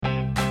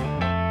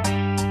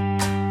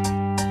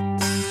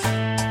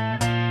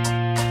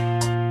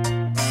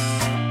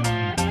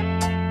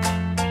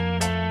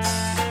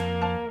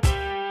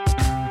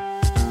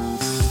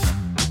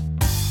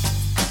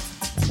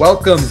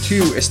Welcome to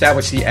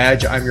Establish the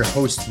Edge. I'm your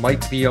host,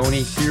 Mike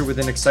Bioni, here with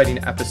an exciting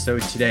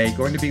episode today.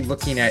 Going to be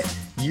looking at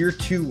year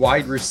two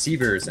wide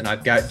receivers, and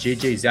I've got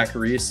JJ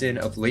Zachariason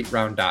of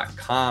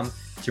lateround.com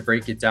to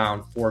break it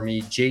down for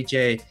me.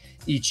 JJ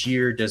each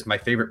year does my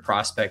favorite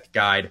prospect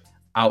guide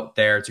out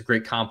there. It's a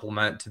great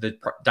compliment to the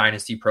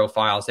dynasty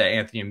profiles that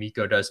Anthony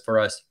Amico does for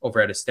us over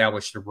at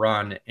Establish the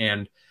Run.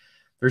 And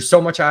there's so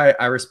much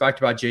I respect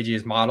about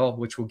JJ's model,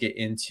 which we'll get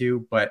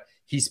into, but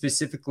he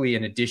specifically,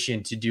 in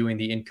addition to doing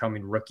the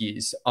incoming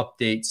rookies,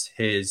 updates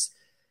his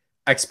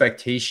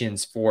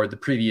expectations for the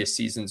previous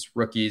season's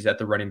rookies at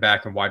the running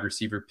back and wide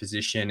receiver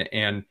position.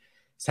 And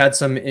it's had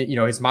some,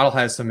 his model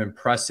has some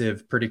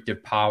impressive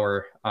predictive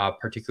power,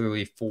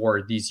 particularly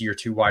for these year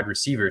two wide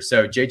receivers.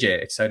 So JJ,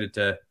 excited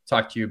to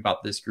talk to you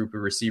about this group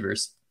of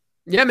receivers.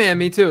 Yeah, man,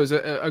 me too. It was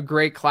a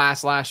great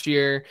class last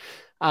year.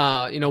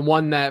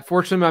 One that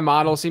fortunately my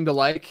model seemed to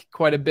like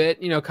quite a bit,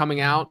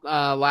 coming out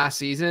last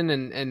season.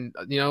 And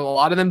a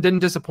lot of them didn't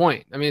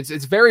disappoint. I mean,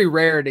 it's very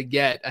rare to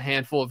get a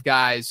handful of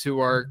guys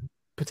who are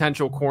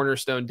potential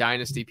cornerstone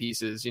dynasty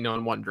pieces,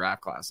 in one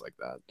draft class like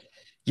that.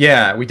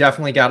 Yeah, we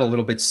definitely got a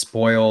little bit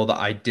spoiled.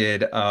 I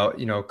did,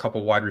 a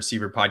couple wide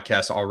receiver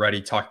podcasts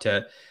already, talked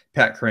to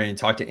Pat Crane,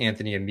 talked to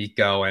Anthony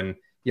Amico, and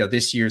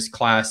this year's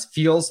class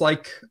feels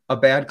like a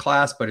bad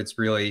class, but it's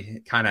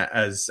really kind of,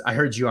 as I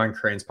heard you on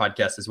Crane's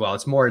podcast as well,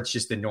 it's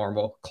just a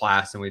normal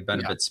class, and we've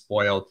been a bit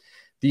spoiled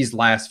these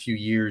last few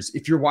years.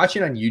 If you're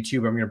watching on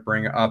YouTube, I'm going to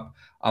bring up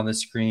on the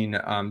screen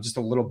just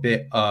a little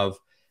bit of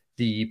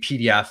the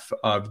PDF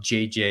of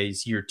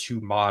JJ's year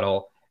two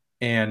model.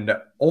 And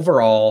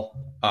overall,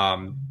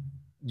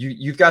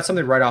 you've got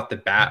something right off the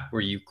bat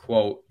where you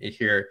quote it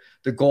here: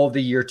 the goal of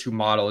the year two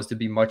model is to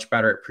be much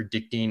better at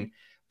predicting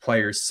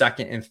players'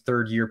 second and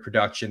third year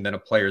production than a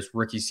player's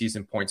rookie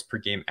season points per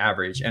game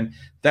average. And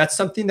that's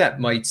something that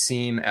might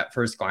seem at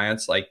first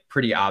glance like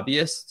pretty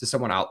obvious to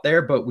someone out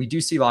there, but we do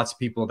see lots of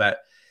people that,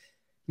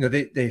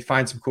 they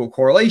find some cool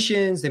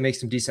correlations, they make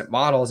some decent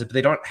models, but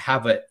they don't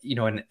have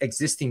an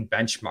existing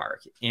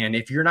benchmark. And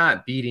if you're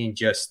not beating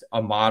just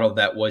a model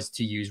that was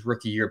to use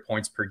rookie year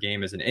points per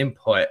game as an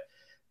input,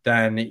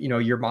 then,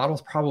 your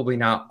model's probably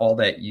not all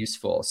that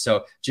useful.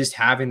 So just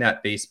having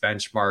that base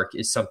benchmark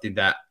is something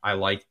that I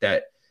like,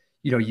 that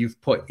you've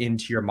put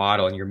into your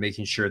model, and you're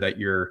making sure that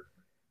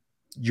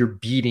you're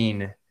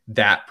beating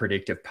that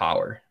predictive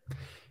power.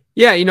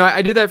 Yeah,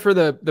 I did that for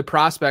the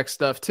prospect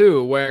stuff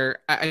too, where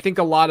I think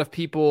a lot of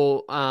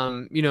people,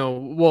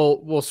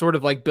 will sort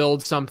of like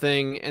build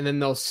something, and then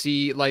they'll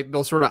see,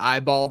 they'll sort of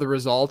eyeball the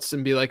results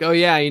and be like, oh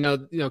yeah,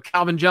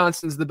 Calvin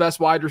Johnson's the best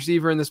wide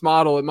receiver in this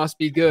model, it must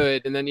be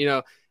good. And then,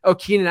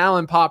 Keenan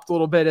Allen popped a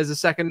little bit as a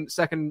second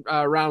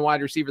round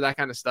wide receiver, that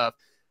kind of stuff.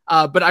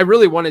 But I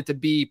really wanted to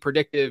be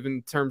predictive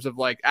in terms of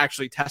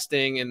actually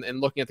testing and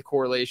looking at the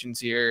correlations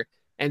here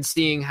and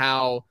seeing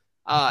how,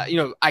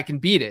 I can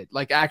beat it,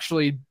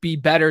 actually be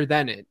better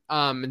than it.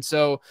 And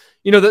so,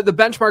 the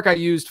benchmark I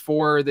used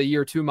for the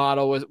year two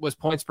model was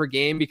points per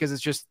game, because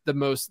it's just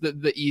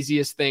the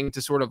easiest thing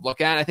to sort of look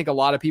at. I think a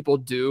lot of people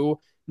do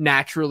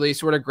naturally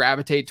sort of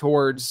gravitate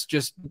towards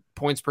just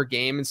points per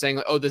game and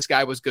saying, oh, this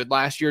guy was good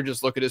last year,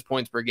 just look at his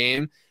points per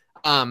game.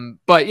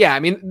 But yeah, I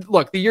mean,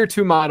 look, the year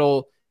two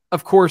model,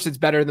 of course, it's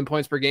better than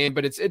points per game,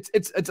 but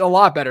it's a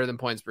lot better than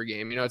points per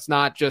game. It's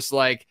not just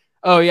like,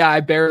 oh yeah, I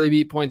barely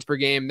beat points per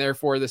game,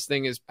 therefore this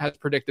thing has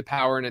predictive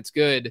power and it's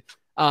good.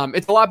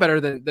 It's a lot better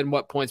than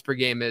what points per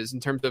game is in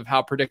terms of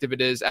how predictive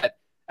it is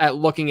at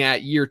looking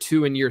at year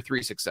two and year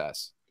three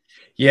success.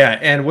 Yeah,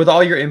 and with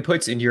all your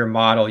inputs into your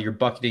model, you're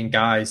bucketing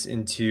guys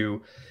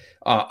into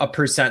a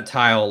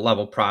percentile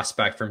level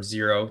prospect from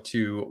 0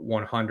 to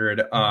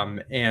 100,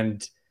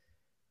 and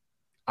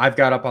I've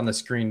got up on the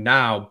screen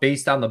now,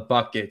 based on the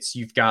buckets,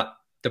 you've got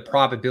the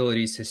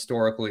probabilities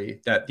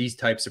historically that these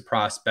types of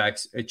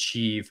prospects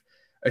achieve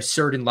a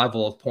certain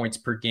level of points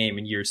per game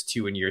in years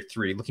 2 and year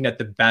 3, looking at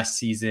the best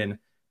season,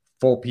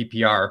 full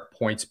PPR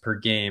points per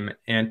game.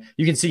 And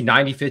you can see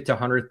 95th to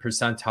 100th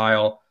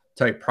percentile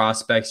type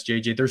prospects,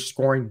 JJ, they're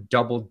scoring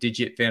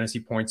double-digit fantasy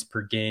points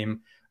per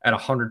game at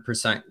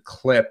 100%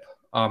 clip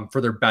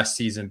for their best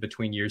season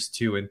between years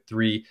 2 and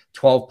 3,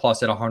 12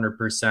 plus at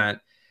 100%.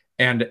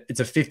 And it's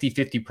a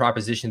 50-50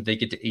 proposition they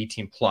get to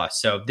 18 plus.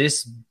 So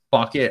this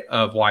bucket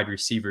of wide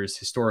receivers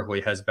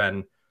historically has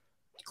been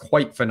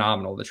quite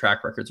phenomenal. The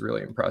track record's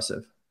really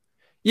impressive.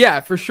 Yeah,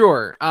 for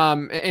sure.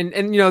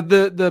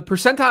 The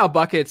percentile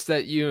buckets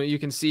that you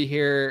can see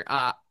here,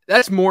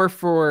 that's more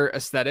for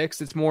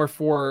aesthetics. It's more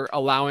for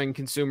allowing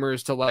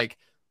consumers to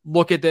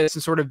look at this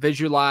and sort of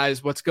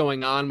visualize what's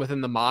going on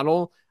within the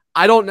model.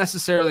 I don't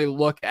necessarily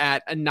look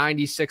at a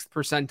 96th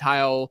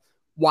percentile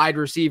wide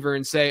receiver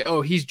and say,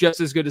 oh, he's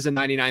just as good as a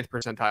 99th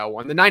percentile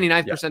one. The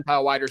 99th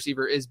percentile wide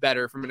receiver is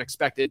better from an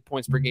expected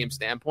points per game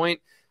standpoint.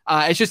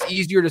 It's just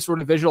easier to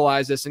sort of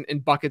visualize this in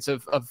buckets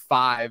of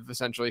 5,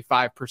 essentially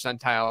 5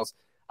 percentiles,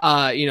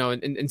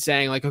 and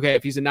saying okay,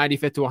 if he's a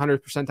 95th to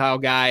 100th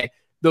percentile guy,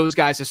 those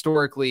guys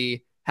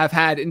historically have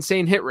had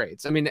insane hit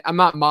rates. I mean, I'm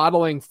not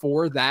modeling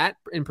for that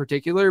in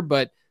particular,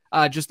 but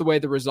just the way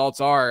the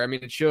results are, I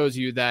mean, it shows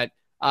you that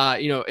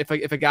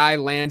if a guy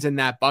lands in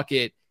that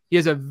bucket, he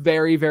has a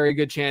very, very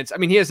good chance. I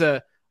mean, he has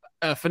a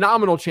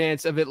phenomenal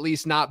chance of at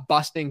least not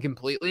busting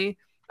completely.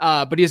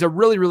 But he has a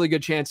really, really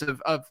good chance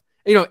of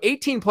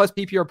 18 plus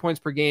PPR points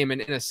per game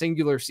in a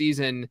singular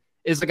season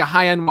is like a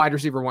high end wide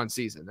receiver one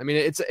season. I mean,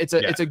 it's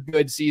a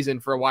good season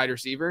for a wide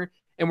receiver.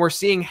 And we're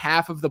seeing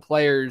half of the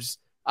players,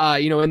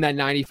 in that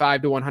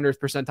 95 to 100th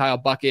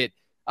percentile bucket,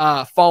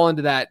 fall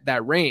into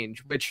that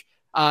range, which,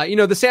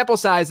 the sample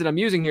size that I'm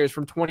using here is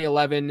from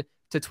 2011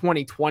 to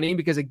 2020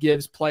 because it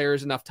gives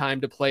players enough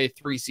time to play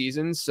 3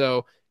 seasons.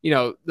 So,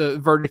 the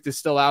verdict is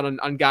still out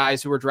on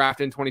guys who were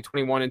drafted in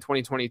 2021 and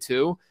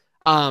 2022.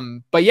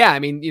 But yeah, I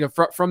mean,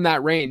 from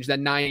that range, that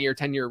 9-year,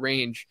 10-year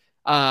range,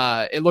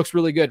 it looks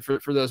really good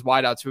for those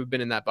wideouts who have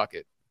been in that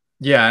bucket.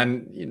 Yeah,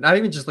 and not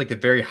even just like the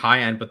very high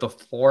end, but the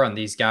floor on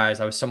these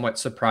guys. I was somewhat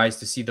surprised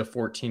to see the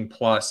 14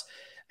 plus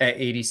at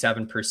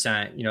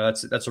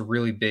 87%. That's a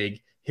really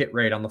big hit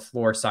rate on the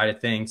floor side of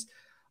things.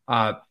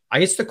 I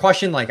guess the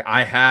question like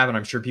I have, and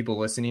I'm sure people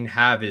listening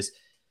have, is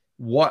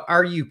what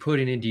are you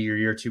putting into your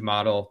year 2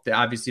 model? They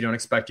obviously don't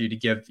expect you to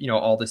give,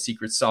 all the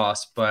secret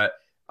sauce, but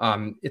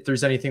if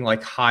there's anything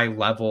like high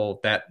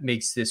level that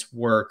makes this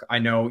work. I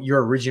know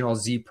your original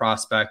Z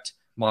prospect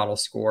model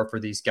score for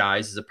these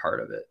guys is a part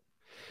of it.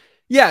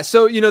 Yeah.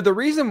 So, the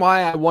reason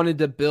why I wanted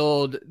to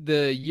build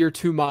the year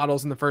 2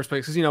 models in the first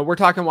place, because, we're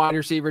talking wide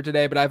receiver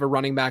today, but I have a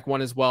running back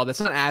one as well. That's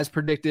not as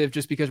predictive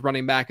just because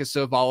running back is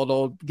so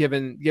volatile,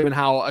 given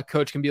how a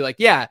coach can be like,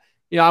 yeah,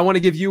 I want to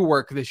give you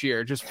work this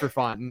year just for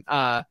fun,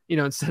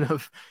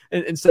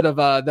 instead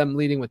of them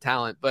leading with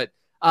talent. But,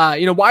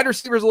 wide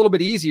receiver is a little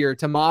bit easier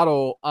to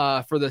model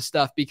for this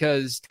stuff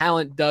because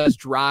talent does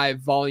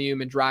drive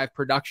volume and drive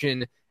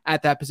production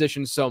at that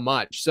position so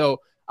much. So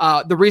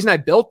the reason I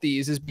built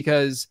these is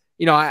because,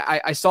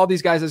 I saw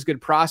these guys as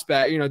good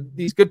prospects.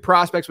 These good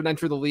prospects would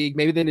enter the league.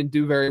 Maybe they didn't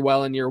do very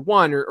well in year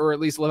 1 or at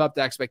least live up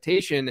to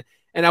expectation.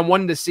 And I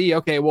wanted to see,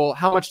 okay, well,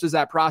 how much does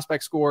that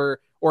prospect score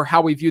or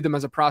how we view them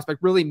as a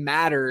prospect really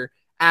matter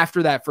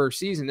after that first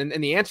season?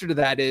 And the answer to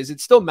that is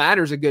it still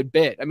matters a good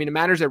bit. I mean, it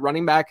matters at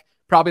running back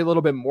probably a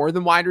little bit more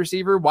than wide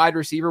receiver. Wide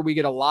receiver, we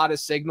get a lot of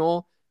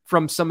signal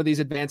from some of these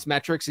advanced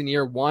metrics in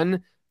year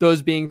 1,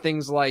 those being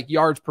things like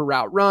yards per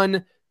route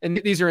run. And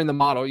these are in the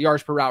model: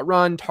 yards per route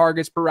run,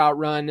 targets per route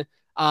run.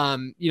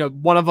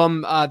 One of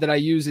them that I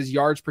use is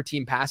yards per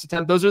team pass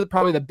attempt. Those are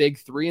probably the big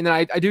 3. And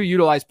then I do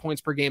utilize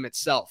points per game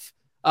itself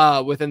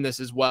within this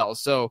as well.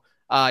 So,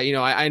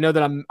 I know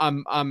that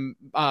I'm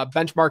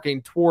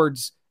benchmarking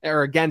towards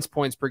or against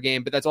points per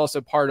game, but that's also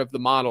part of the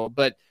model.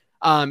 But,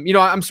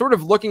 I'm sort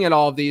of looking at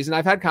all of these, and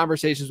I've had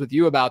conversations with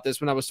you about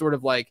this when I was sort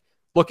of like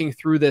looking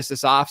through this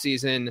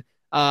offseason,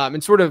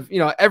 and sort of,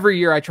 every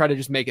year I try to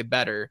just make it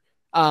better.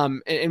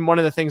 And one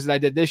of the things that I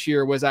did this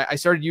year was I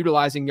started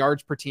utilizing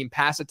yards per team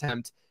pass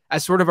attempt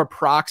as sort of a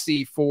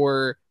proxy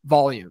for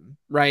volume,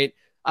 right?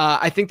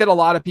 I think that a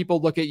lot of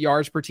people look at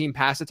yards per team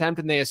pass attempt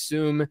and they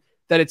assume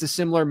that it's a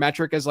similar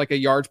metric as like a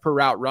yards per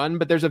route run,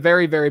 but there's a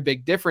very, very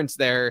big difference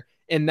there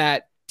in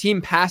that team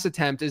pass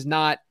attempt is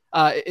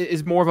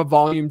more of a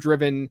volume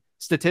driven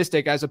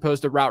statistic as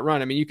opposed to route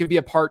run. I mean, you could be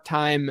a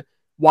part-time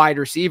wide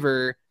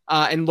receiver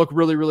and look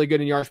really, really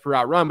good in yards per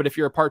route run. But if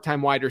you're a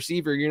part-time wide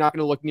receiver, you're not going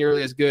to look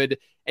nearly as good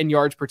in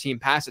yards per team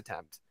pass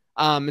attempt.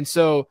 And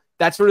so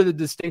that's sort of the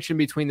distinction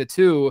between the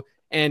two.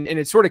 And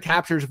it sort of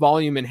captures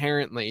volume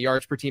inherently.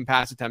 Yards per team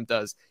pass attempt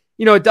does.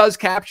 It does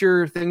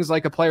capture things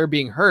like a player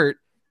being hurt.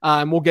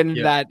 And we'll get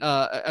into that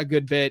a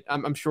good bit,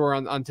 I'm sure,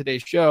 on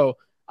today's show.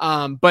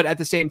 But at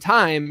the same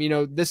time,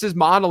 this is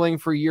modeling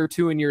for year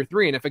 2 and year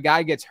 3. And if a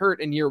guy gets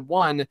hurt in year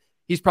 1,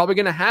 he's probably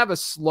going to have a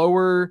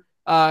slower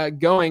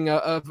going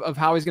of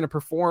how he's going to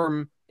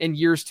perform in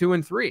years 2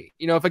 and 3.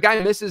 If a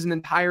guy misses an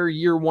entire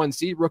year 1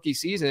 rookie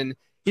season,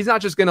 he's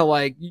not just going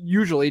to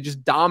usually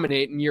just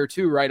dominate in year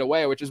 2 right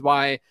away, which is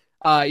why,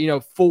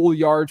 full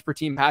yards per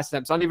team pass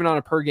attempt, not even on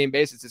a per game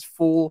basis, it's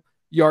full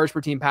yards per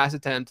team pass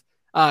attempt,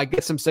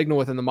 get some signal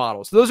within the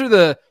model. So those are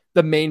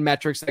the main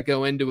metrics that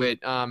go into it,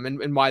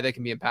 and why they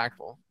can be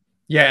impactful.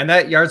 Yeah, and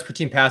that yards per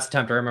team pass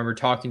attempt, I remember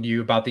talking to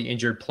you about the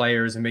injured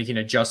players and making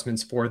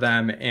adjustments for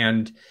them.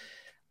 And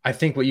I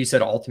think what you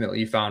said ultimately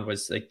you found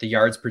was like the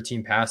yards per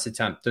team pass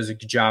attempt does a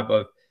good job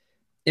of,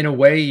 in a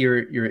way,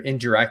 you're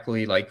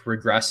indirectly like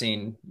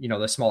regressing,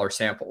 the smaller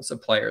samples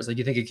of players. Like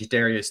you think of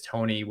Kadarius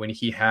Toney when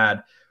he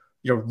had,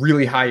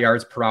 really high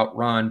yards per route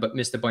run, but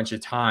missed a bunch of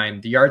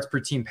time. The yards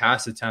per team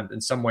pass attempt in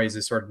some ways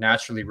is sort of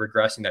naturally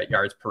regressing that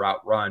yards per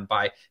route run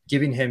by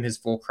giving him his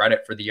full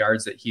credit for the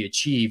yards that he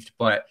achieved,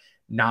 but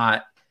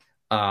not,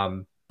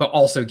 but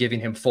also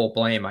giving him full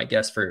blame, I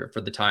guess, for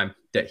the time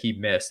that he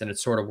missed. And it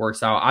sort of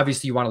works out.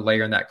 Obviously, you want to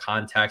layer in that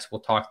context.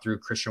 We'll talk through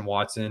Christian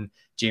Watson,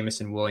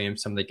 Jamison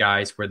Williams, some of the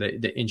guys where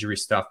the injury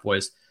stuff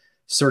was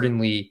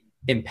certainly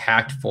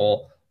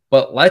impactful.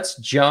 But let's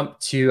jump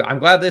to, I'm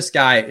glad this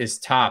guy is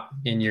top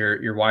in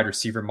your wide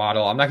receiver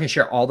model. I'm not going to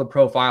share all the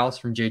profiles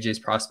from JJ's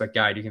prospect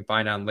guide. You can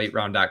find on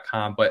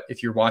lateround.com. But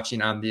if you're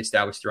watching on the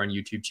Established Throne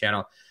YouTube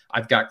channel,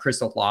 I've got Chris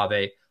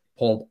Olave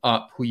pulled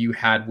up, who you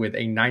had with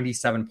a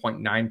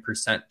 97.9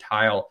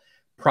 percentile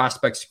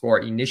prospect score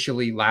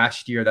initially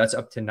last year. That's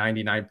up to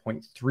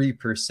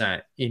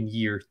 99.3% in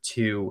year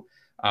 2,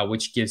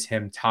 which gives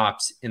him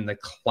tops in the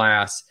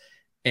class.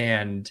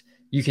 And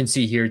you can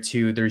see here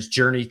too, there's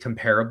journey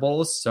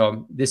comparables.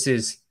 So this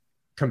is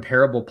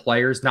comparable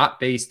players, not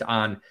based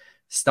on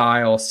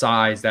style,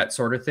 size, that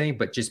sort of thing,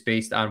 but just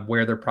based on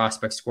where their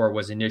prospect score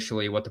was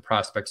initially, what the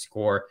prospect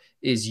score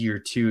is year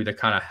 2, to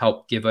kind of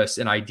help give us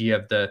an idea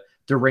of the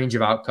range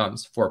of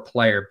outcomes for a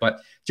player.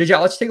 But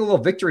JJ, let's take a little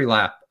victory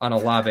lap on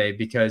Olave,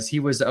 because he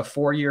was a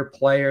 4-year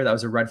player. That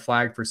was a red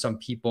flag for some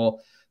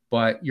people,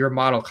 but your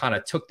model kind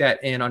of took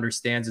that in,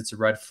 understands it's a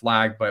red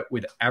flag, but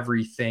with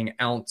everything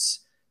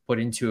else put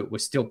into it,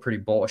 was still pretty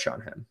bullish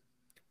on him.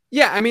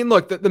 Yeah, I mean,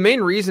 look, the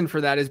main reason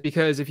for that is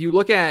because if you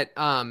look at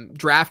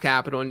draft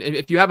capital, and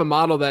if you have a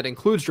model that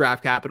includes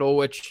draft capital,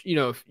 which,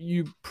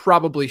 you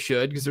probably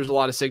should, because there's a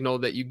lot of signal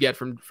that you get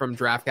from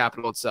draft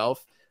capital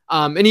itself.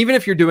 And even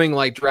if you're doing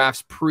like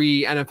drafts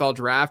pre-NFL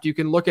draft, you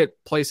can look at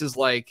places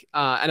like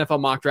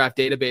NFL mock draft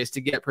database to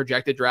get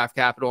projected draft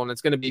capital, and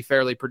it's going to be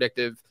fairly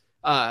predictive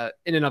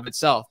in and of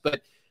itself.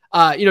 But,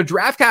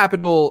 draft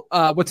capital,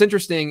 what's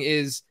interesting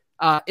is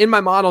in my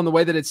model and the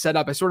way that it's set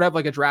up, I sort of have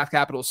like a draft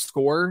capital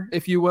score,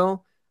 if you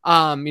will.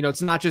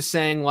 It's not just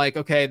saying like,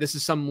 okay, this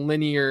is some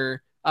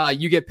linear,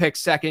 you get picked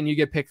second, you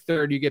get picked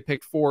third, you get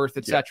picked fourth,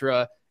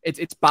 etc. Yeah.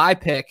 It's by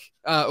pick,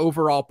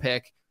 overall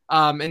pick.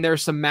 And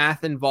there's some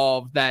math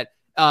involved that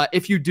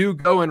if you do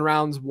go in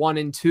rounds 1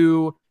 and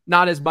 2,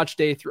 not as much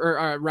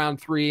round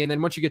 3. And then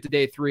once you get to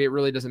day 3, it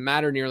really doesn't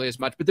matter nearly as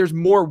much, but there's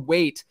more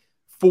weight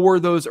for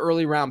those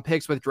early round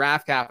picks with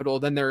draft capital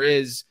than there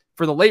is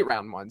for the late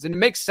round ones. And it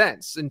makes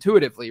sense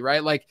intuitively,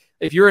 right? Like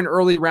if you're an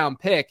early round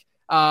pick,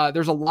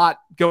 there's a lot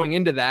going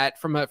into that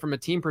from a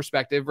team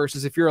perspective,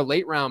 versus if you're a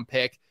late round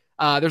pick,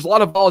 there's a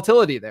lot of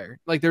volatility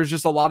there. Like there's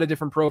just a lot of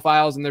different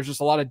profiles, and there's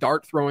just a lot of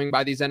dart throwing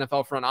by these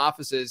NFL front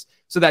offices.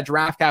 So that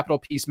draft capital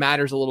piece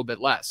matters a little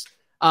bit less.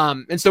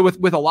 And so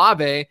with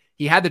Olave,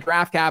 he had the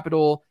draft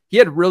capital. He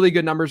had really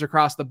good numbers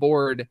across the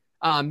board.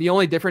 The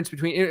only difference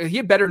he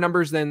had better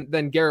numbers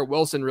than Garrett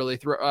Wilson really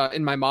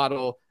in my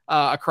model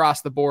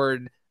across the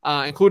board,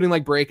 including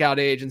like breakout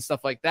age and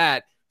stuff like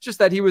that. It's just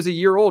that he was a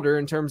year older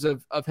in terms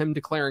of him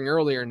declaring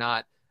early or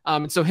not.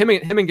 And so him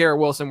and Garrett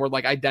Wilson were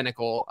like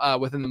identical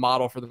within the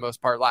model for the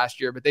most part last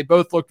year, but they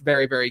both looked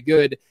very, very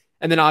good.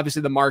 And then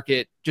obviously the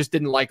market just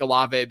didn't like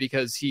Olave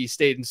because he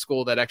stayed in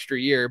school that extra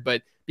year.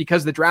 But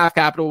because the draft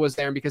capital was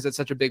there and because it's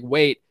such a big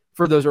weight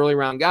for those early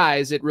round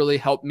guys, it really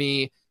helped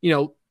me,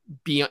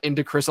 be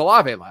into Chris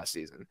Olave last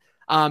season.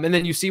 And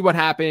then you see what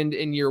happened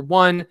in year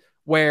 1,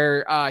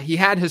 where he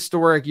had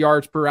historic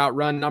yards per route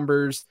run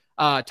numbers,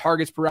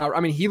 targets per route.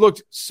 I mean, he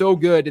looked so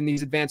good in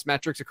these advanced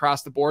metrics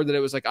across the board that it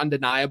was like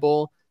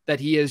undeniable that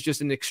he is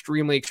just an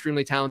extremely,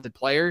 extremely talented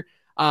player.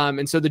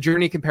 And so the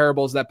journey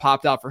comparables that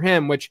popped out for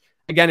him, which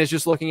again is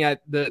just looking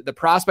at the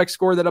prospect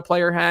score that a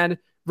player had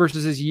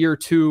versus his year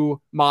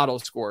 2 model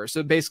score.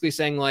 So basically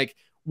saying like,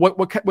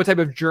 what type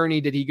of journey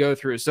did he go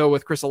through? So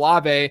with Chris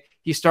Olave,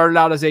 he started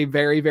out as a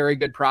very, very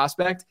good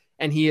prospect,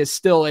 and he is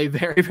still a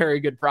very, very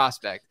good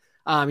prospect.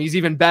 He's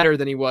even better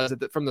than he was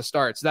from the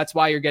start. So that's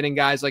why you're getting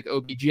guys like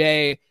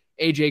OBJ,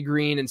 AJ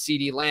Green, and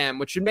CeeDee Lamb,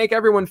 which should make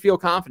everyone feel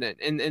confident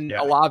in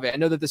Olave. I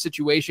know that the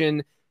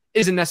situation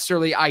isn't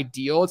necessarily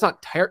ideal. It's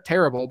not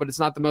terrible, but it's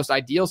not the most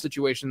ideal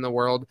situation in the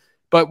world.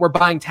 But we're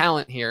buying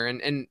talent here.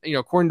 And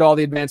according to all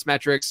the advanced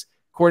metrics,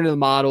 according to the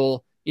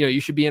model, you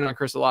should be in on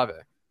Chris Olave.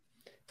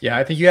 Yeah,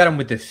 I think you had him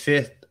with the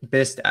fifth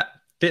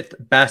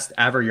best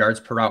average yards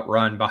per route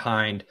run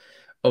behind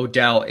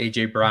Odell,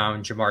 AJ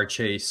Brown, Jamar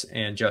Chase,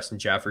 and Justin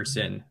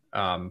Jefferson,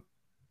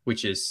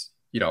 which is,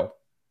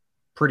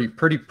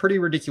 pretty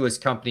ridiculous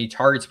company.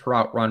 Targets per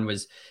route run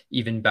was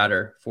even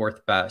better,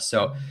 4th best.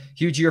 So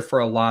huge year for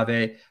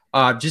Olave.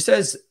 Just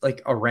as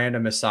like a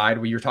random aside,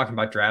 when you're talking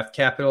about draft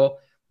capital,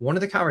 one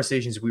of the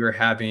conversations we were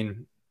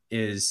having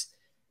is,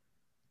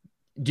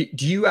 do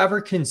you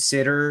ever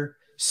consider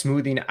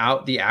smoothing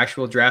out the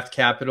actual draft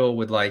capital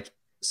with like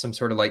some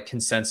sort of like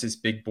consensus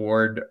big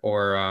board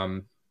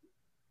or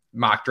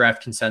mock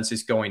draft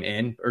consensus going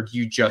in, or do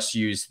you just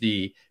use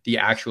the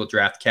actual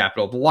draft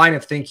capital? The line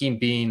of thinking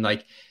being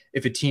like,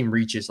 if a team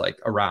reaches like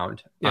a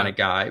round on a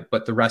guy,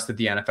 but the rest of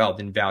the NFL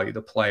didn't value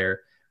the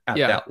player at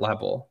that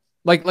level.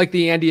 Like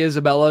the Andy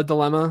Isabella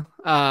dilemma,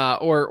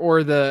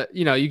 or the,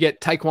 you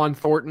get Tyquan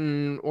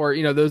Thornton, or,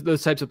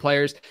 those types of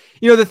players.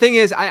 The thing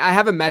is, I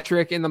have a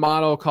metric in the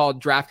model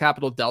called draft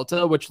capital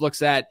delta, which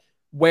looks at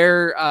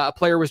where a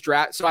player was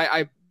drafted. So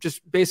I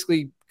just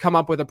basically come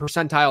up with a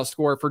percentile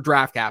score for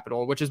draft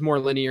capital, which is more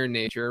linear in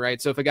nature,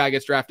 right? So if a guy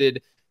gets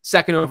drafted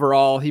 2nd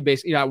overall, he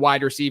basically,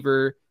 wide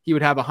receiver, he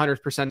would have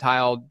 100th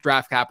percentile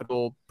draft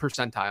capital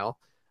percentile.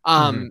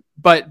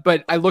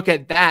 But I look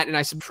at that and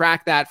I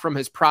subtract that from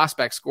his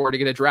prospect score to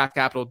get a draft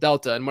capital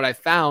delta. And what I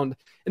found,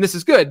 and this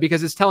is good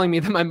because it's telling me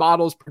that my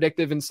model is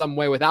predictive in some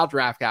way without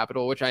draft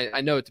capital, which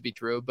I know it to be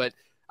true, but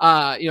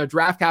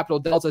draft capital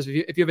deltas,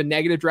 if you have a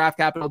negative draft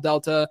capital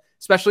delta,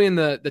 especially in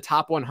the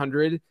top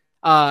 100,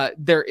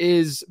 there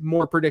is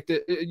more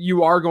predicted.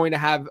 You are going to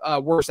have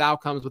worse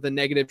outcomes with a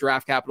negative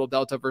draft capital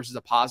delta versus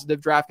a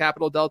positive draft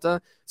capital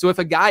delta. So if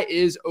a guy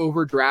is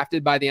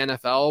overdrafted by the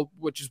NFL,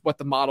 which is what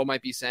the model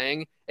might be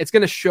saying, it's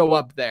going to show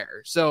up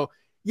there. So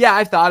yeah,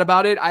 I've thought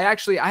about it. I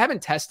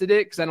haven't tested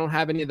it because I don't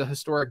have any of the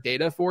historic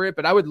data for it,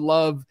 but I would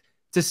love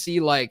to see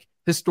like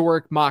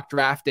historic mock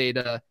draft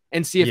data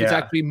and see if it's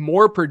actually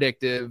more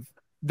predictive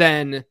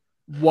than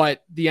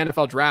what the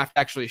NFL draft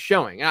actually is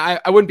showing. I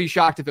wouldn't be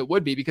shocked if it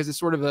would be, because it's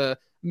sort of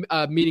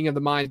a meeting of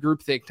the mind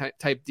groupthink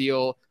type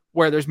deal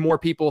where there's more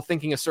people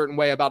thinking a certain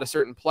way about a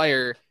certain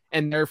player,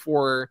 and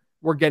therefore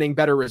we're getting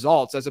better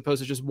results as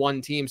opposed to just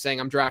one team saying,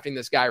 I'm drafting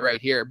this guy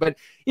right here. But,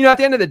 at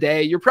the end of the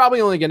day, you're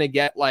probably only going to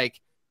get like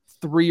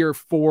 3 or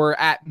 4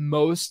 at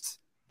most,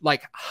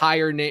 like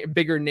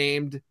bigger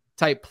named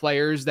type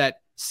players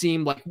that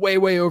seem like way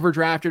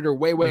overdrafted or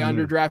way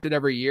underdrafted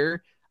every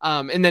year.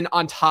 And then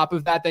on top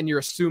of that, then you're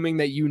assuming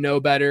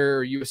that better,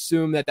 or you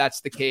assume that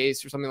that's the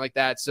case or something like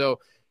that. So,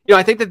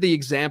 I think that the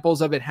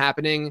examples of it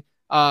happening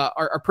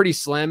are pretty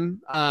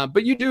slim.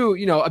 But you do,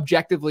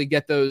 objectively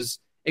get those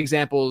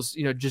examples,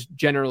 just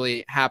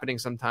generally happening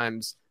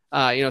sometimes,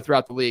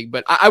 throughout the league.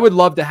 But I would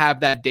love to have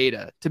that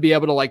data to be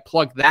able to like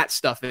plug that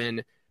stuff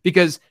in,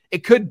 because it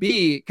could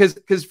be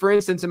because for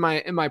instance, in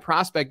my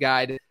prospect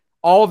guide,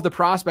 all of the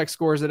prospect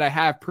scores that I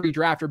have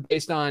pre-draft are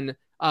based on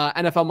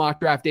NFL mock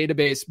draft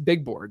database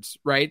big boards,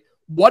 right?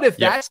 What if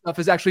that stuff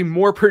is actually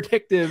more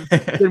predictive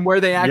than where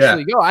they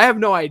actually go? I have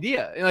no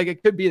idea. Like,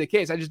 it could be the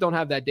case. I just don't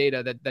have that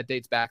data that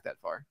dates back that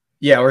far.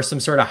 Yeah, or some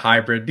sort of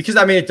hybrid, because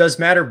it does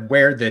matter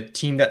where the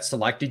team that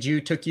selected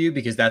you took you,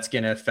 because that's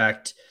going to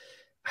affect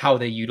how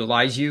they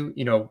utilize you,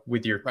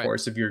 with your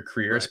course of your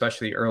career,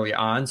 especially early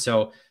on.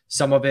 So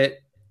some of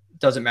it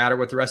doesn't matter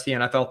what the rest of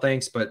the NFL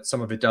thinks, but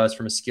some of it does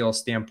from a skill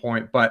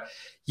standpoint. But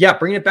yeah,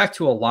 bringing it back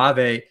to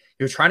Olave,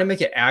 you're trying to make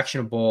it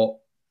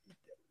actionable.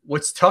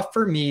 What's tough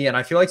for me, and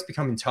I feel like it's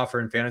becoming tougher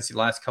in fantasy the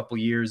last couple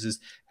of years, is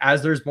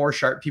as there's more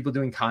sharp people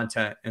doing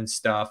content and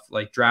stuff,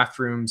 like draft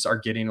rooms are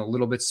getting a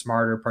little bit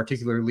smarter,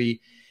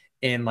 particularly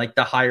in like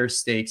the higher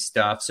stakes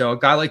stuff. So a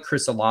guy like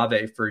Chris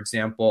Olave, for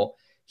example,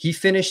 he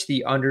finished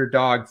the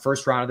underdog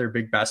first round of their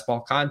big best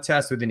ball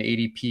contest with an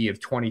ADP of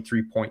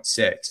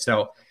 23.6.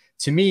 So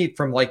to me,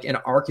 from like an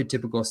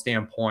archetypical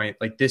standpoint,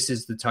 like this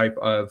is the type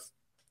of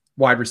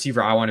wide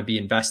receiver I want to be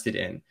invested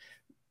in.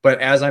 But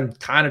as I'm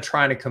kind of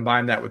trying to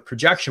combine that with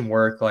projection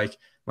work, like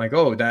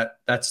oh,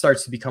 that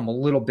starts to become a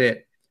little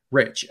bit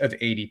rich of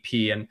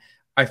ADP. And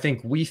I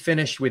think we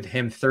finished with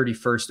him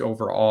 31st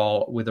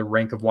overall with a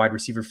rank of wide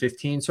receiver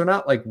 15. So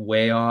not like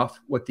way off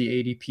what the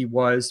ADP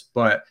was,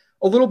 but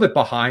a little bit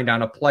behind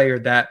on a player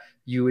that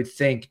you would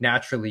think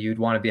naturally you'd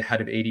want to be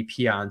ahead of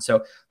ADP on.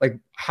 So like,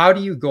 how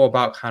do you go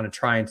about kind of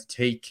trying to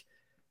take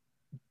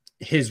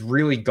his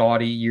really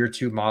gaudy year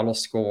 2 model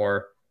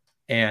score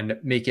and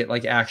make it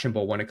like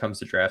actionable when it comes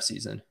to draft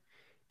season?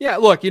 Yeah,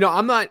 look,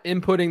 I'm not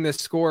inputting this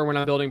score when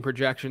I'm building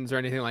projections or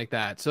anything like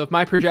that. So if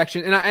my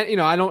projection, and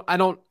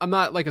I'm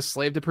not like a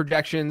slave to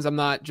projections. I'm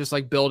not just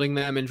like building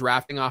them and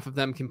drafting off of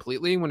them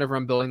completely whenever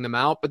I'm building them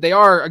out, but they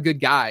are a good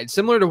guide,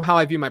 similar to how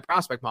I view my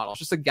prospect model. It's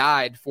just a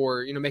guide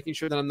for, making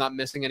sure that I'm not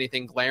missing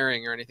anything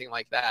glaring or anything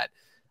like that.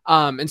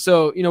 And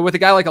so, with a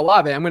guy like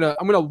Olave, I'm going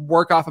to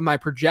work off of my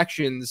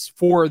projections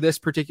for this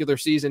particular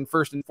season,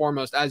 first and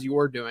foremost, as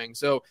you're doing.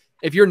 So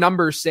if your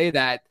numbers say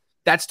that,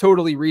 that's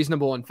totally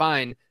reasonable and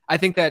fine. I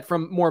think that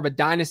from more of a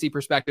dynasty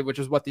perspective, which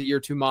is what the year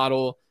 2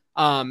 model,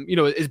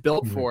 is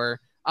built for,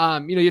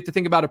 you have to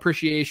think about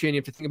appreciation, you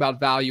have to think about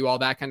value, all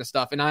that kind of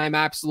stuff. And I am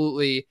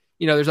absolutely,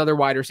 there's other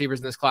wide receivers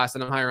in this class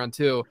that I'm higher on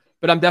too,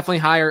 but I'm definitely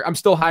higher. I'm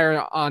still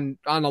higher on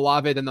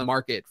Olave than the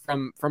market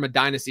from a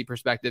dynasty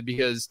perspective,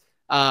 because,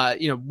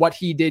 what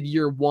he did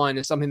year 1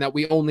 is something that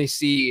we only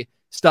see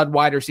stud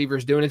wide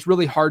receivers do. And it's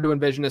really hard to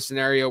envision a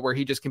scenario where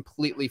he just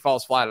completely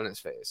falls flat on his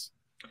face.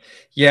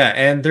 Yeah,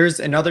 and there's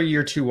another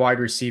year 2 wide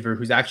receiver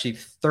who's actually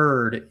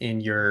 3rd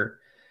in your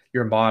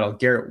model,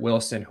 Garrett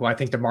Wilson, who I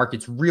think the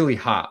market's really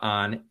hot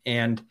on,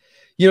 and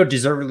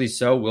deservedly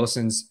so.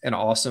 Wilson's an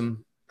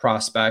awesome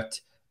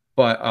prospect,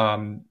 but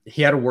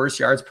he had a worse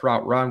yards per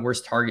route run,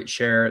 worse target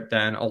share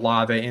than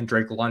Olave and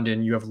Drake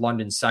London. You have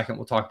London second.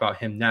 We'll talk about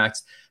him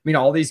next.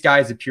 All these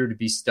guys appear to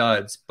be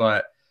studs,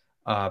 but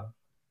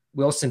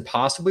Wilson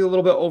possibly a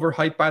little bit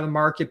overhyped by the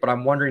market. But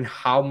I'm wondering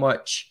how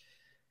much.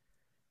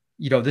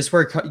 This is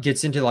where it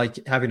gets into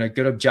like having a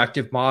good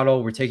objective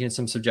model. We're taking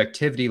some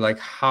subjectivity, like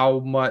how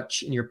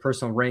much in your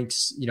personal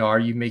ranks, are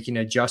you making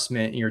an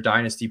adjustment in your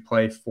dynasty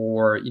play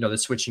for, the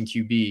switching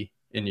QB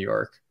in New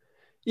York?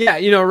 Yeah.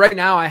 Right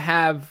now I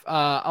have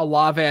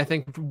Olave, I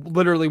think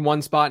literally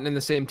one spot in the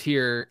same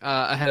tier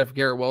ahead of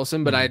Garrett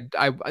Wilson, but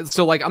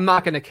so like, I'm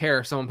not going to care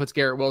if someone puts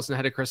Garrett Wilson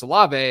ahead of Chris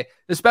Olave,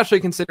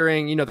 especially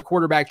considering, the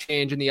quarterback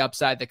change and the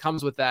upside that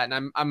comes with that.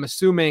 And I'm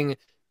assuming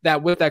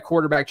that with that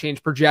quarterback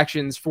change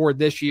projections for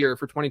this year,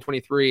 for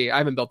 2023, I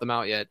haven't built them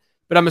out yet,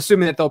 but I'm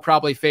assuming that they'll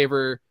probably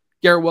favor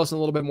Garrett Wilson a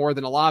little bit more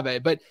than Olave.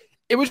 But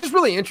it was just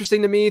really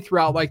interesting to me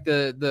throughout like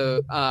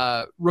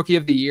the rookie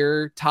of the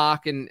year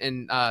talk and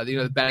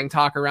the betting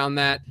talk around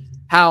that,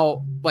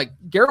 how like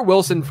Garrett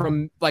Wilson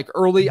from like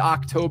early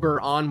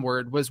October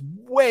onward was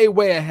way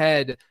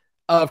ahead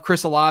of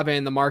Chris Olave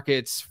in the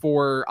markets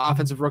for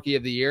offensive rookie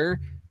of the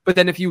year. But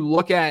then if you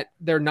look at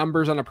their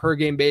numbers on a per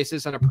game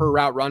basis, on a per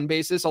route run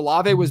basis,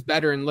 Olave was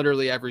better in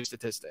literally every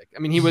statistic. I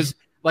mean, he was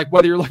like,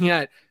 whether you're looking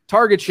at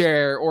target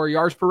share or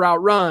yards per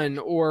route run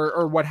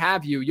or what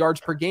have you, yards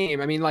per game.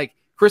 I mean, like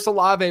Chris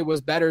Olave was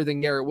better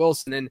than Garrett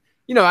Wilson. And,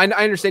 I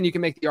understand you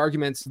can make the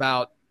arguments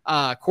about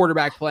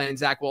quarterback play and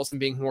Zach Wilson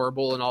being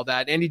horrible and all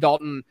that. Andy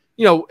Dalton,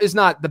 is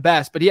not the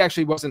best, but he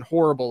actually wasn't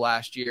horrible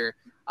last year.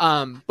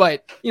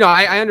 But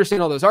I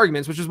understand all those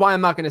arguments, which is why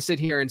I'm not going to sit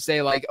here and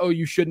say like, oh,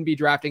 you shouldn't be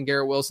drafting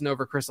Garrett Wilson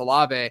over Chris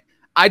Olave.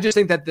 I just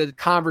think that the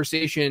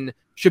conversation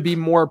should be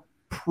more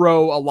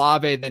pro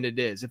Olave than it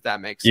is, if that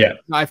makes sense.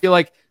 Yeah. I feel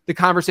like the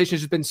conversation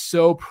has just been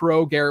so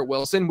pro Garrett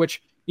Wilson,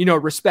 which,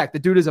 respect. The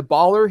dude is a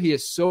baller. He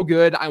is so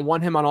good. I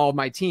want him on all of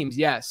my teams.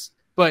 Yes.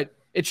 But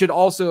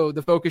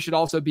the focus should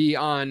also be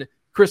on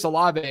Chris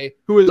Olave,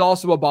 who is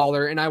also a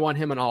baller, and I want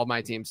him on all of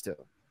my teams too.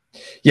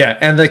 Yeah.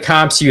 And the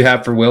comps you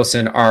have for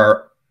Wilson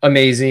are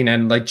amazing.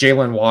 And like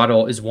Jalen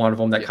Waddle is one of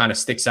them that kind of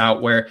sticks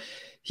out, where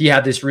he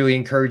had this really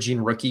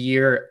encouraging rookie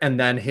year, and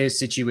then his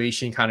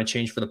situation kind of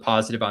changed for the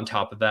positive on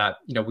top of that.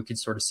 We could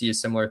sort of see a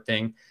similar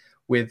thing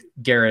with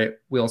Garrett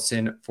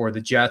Wilson for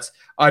the Jets.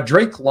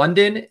 Drake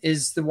London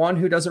is the one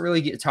who doesn't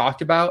really get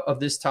talked about of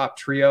this top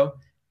trio,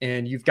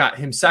 and you've got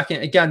him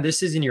second. Again,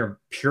 this isn't your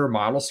pure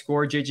model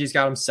score. JJ's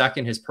got him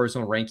second. His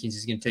personal rankings,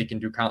 he's going to take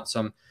into account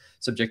some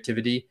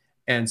subjectivity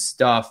and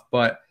stuff.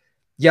 But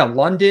yeah,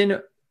 London,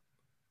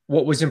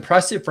 what was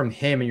impressive from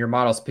him and your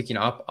models picking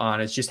up on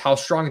is just how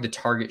strong the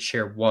target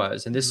share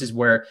was. And this is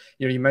where,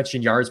 you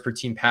mentioned yards per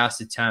team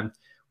pass attempt.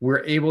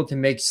 We're able to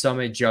make some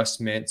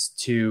adjustments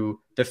to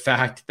the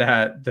fact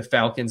that the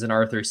Falcons and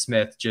Arthur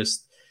Smith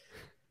just,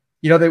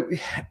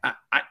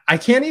 I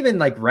can't even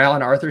like rail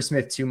on Arthur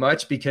Smith too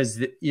much, because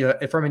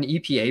from an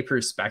EPA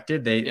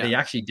perspective, they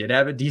actually did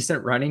have a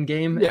decent running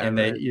game, and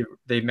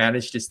they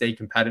managed to stay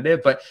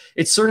competitive, but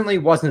it certainly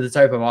wasn't the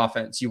type of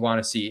offense you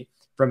want to see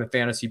from a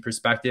fantasy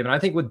perspective. And I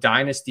think with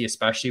Dynasty,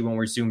 especially when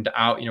we're zoomed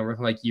out, we're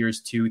looking like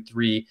years 2,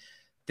 3,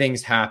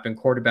 things happen,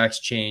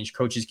 quarterbacks change,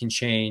 coaches can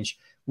change.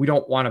 We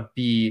don't want to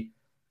be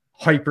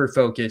hyper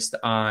focused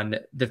on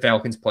the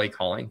Falcons play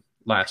calling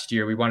last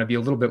year. We want to be a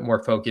little bit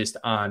more focused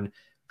on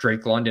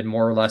Drake London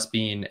more or less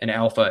being an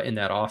alpha in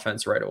that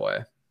offense right away.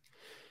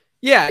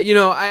 Yeah,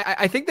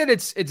 I think that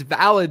it's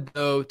valid,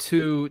 though,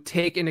 to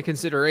take into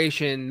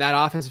consideration that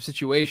offensive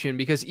situation,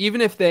 because even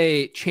if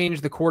they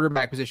change the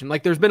quarterback position,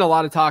 like there's been a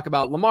lot of talk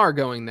about Lamar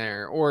going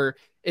there, or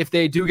if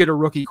they do get a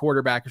rookie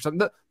quarterback or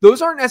something,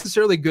 those aren't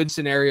necessarily good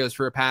scenarios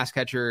for a pass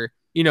catcher,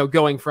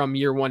 going from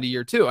year 1 to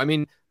year 2. I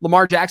mean,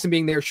 Lamar Jackson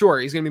being there, sure,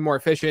 he's going to be more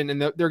efficient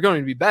and they're going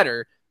to be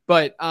better,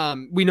 but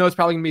we know it's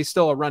probably going to be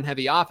still a run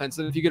heavy offense.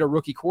 And if you get a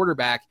rookie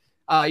quarterback,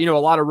 a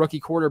lot of rookie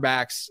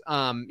quarterbacks,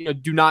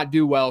 do not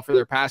do well for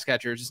their pass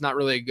catchers. It's not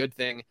really a good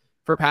thing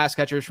for pass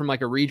catchers from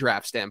like a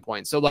redraft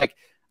standpoint. So like,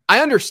 I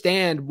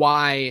understand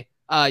why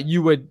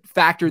you would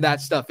factor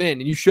that stuff in,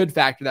 and you should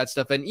factor that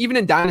stuff in, even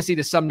in Dynasty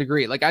to some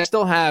degree. Like I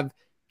still have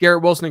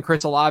Garrett Wilson and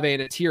Chris Olave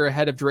in a tier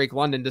ahead of Drake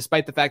London,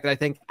 despite the fact that I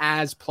think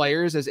as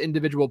players, as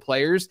individual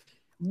players,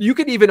 you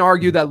could even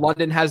argue that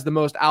London has the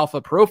most alpha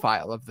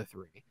profile of the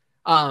three.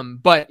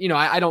 But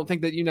I don't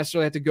think that you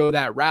necessarily have to go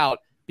that route,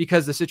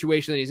 because the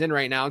situation that he's in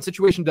right now, and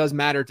situation does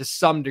matter to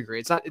some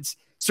degree. It's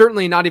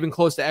certainly not even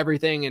close to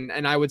everything.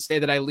 And I would say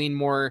that I lean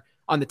more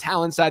on the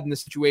talent side than the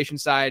situation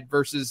side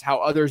versus how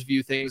others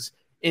view things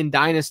in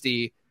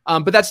Dynasty.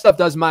 But that stuff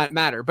does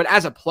matter. But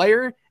as a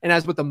player, and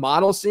as with the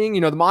model seeing,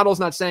 the model's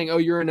not saying, oh,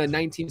 you're in a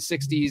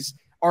 1960s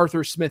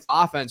Arthur Smith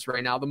offense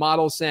right now. The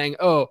model's saying,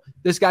 oh,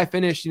 this guy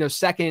finished,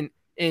 second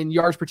in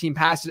yards per team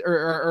passes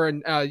or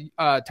in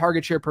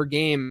target share per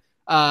game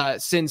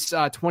since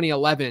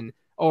 2011.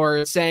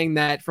 Or saying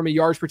that from a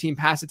yards per team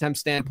pass attempt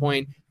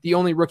standpoint, the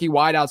only rookie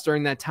wideouts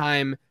during that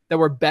time that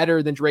were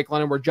better than Drake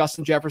London were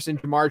Justin Jefferson,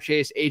 Jamar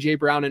Chase, AJ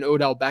Brown, and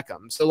Odell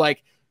Beckham. So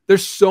like,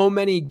 there's so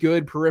many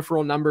good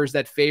peripheral numbers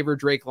that favor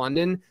Drake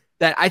London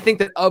that I think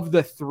that of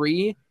the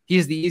three,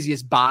 he's the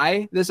easiest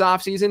buy this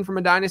offseason from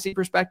a dynasty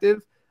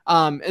perspective.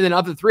 And then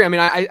of the three, I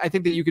mean, I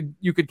think that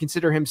you could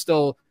consider him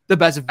still the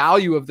best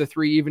value of the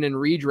three, even in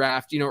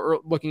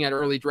redraft, looking at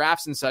early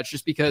drafts and such,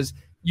 just because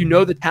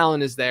the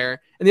talent is there.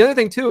 And the other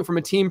thing too, from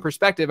a team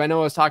perspective, I know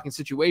I was talking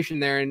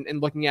situation there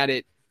and looking at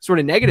it sort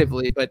of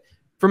negatively, but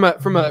from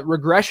a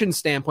regression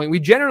standpoint, we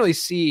generally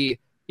see,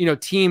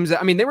 teams,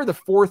 I mean, they were the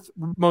fourth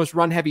most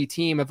run heavy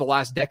team of the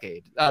last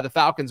decade. The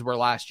Falcons were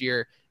last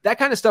year. That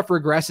kind of stuff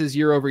regresses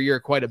year over year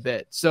quite a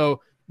bit.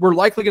 So we're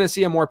likely going to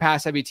see a more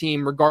pass heavy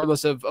team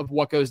regardless of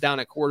what goes down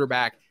at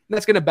quarterback. And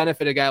that's going to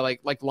benefit a guy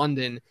like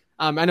London.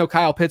 I know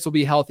Kyle Pitts will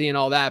be healthy and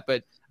all that,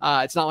 but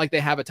it's not like they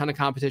have a ton of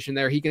competition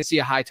there. He can see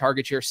a high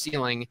target share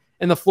ceiling,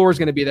 and the floor is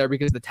going to be there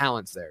because the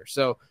talent's there.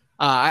 So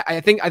I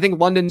think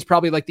London's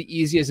probably like the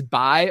easiest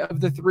buy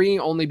of the three,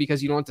 only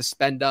because you don't have to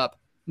spend up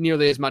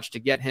nearly as much to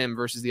get him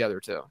versus the other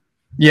two.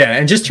 Yeah,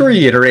 and just to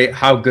reiterate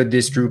how good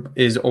this group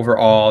is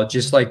overall,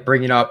 just like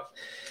bringing up,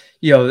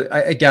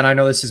 again, I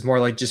know this is more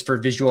like just for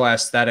visual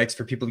aesthetics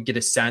for people to get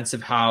a sense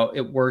of how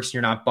it works.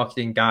 You're not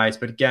bucketing guys,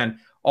 but again,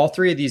 all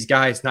three of these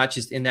guys, not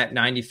just in that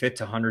 95th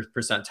to 100th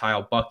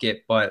percentile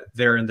bucket, but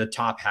they're in the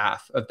top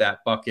half of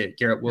that bucket.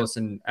 Garrett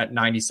Wilson at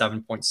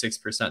 97.6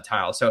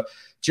 percentile. So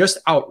just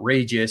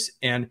outrageous.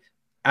 And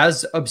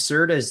as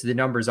absurd as the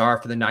numbers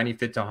are for the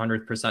 95th to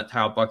 100th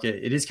percentile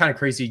bucket, it is kind of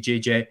crazy,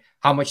 JJ,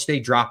 how much they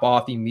drop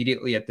off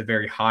immediately at the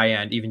very high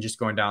end, even just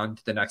going down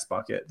to the next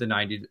bucket, the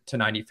 90 to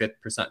 95th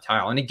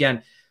percentile. And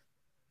again,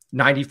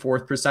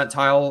 94th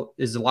percentile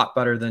is a lot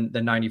better than the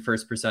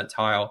 91st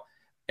percentile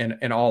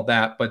and all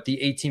that. But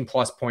the 18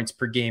 plus points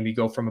per game, you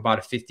go from about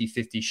a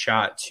 50-50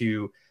 shot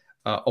to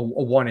a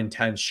 1 in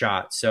 10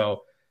 shot.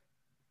 So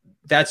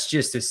that's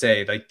just to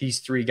say, like, these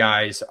three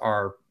guys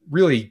are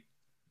really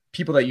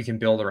people that you can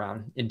build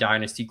around in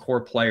Dynasty,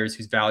 core players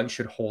whose value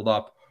should hold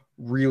up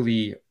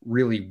really,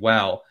 really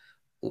well.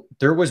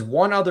 There was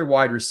one other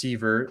wide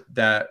receiver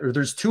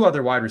there's two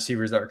other wide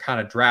receivers that were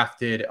kind of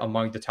drafted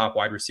among the top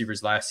wide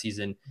receivers last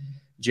season.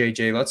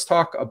 JJ, let's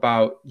talk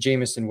about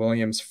Jameson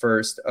Williams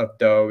first of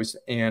those.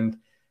 And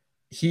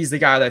he's the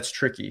guy that's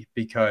tricky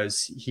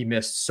because he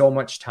missed so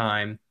much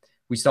time.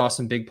 We saw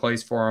some big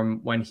plays for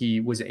him when he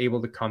was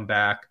able to come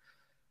back.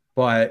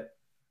 But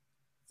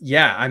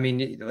yeah, I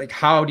mean, like,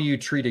 how do you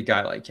treat a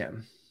guy like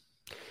him?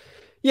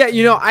 Yeah,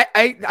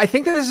 I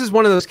think that this is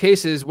one of those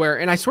cases where,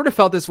 and I sort of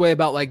felt this way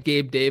about like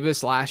Gabe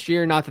Davis last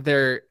year, not that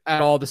they're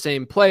at all the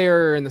same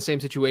player in the same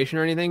situation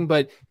or anything,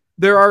 but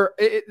there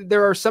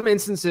are some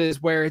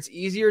instances where it's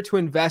easier to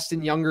invest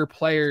in younger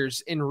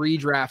players in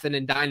redraft than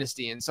in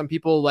Dynasty. And some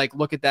people like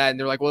look at that and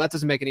they're like, well, that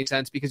doesn't make any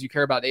sense because you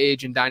care about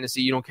age in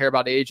Dynasty. You don't care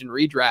about age in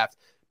redraft.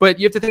 But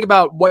you have to think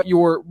about what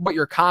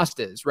your cost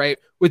is, right?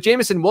 With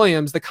Jameson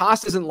Williams, the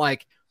cost isn't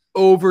like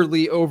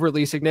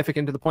overly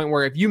significant to the point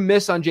where if you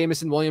miss on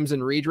Jameson Williams in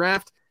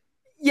redraft,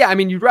 yeah, I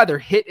mean, you'd rather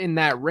hit in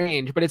that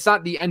range, but it's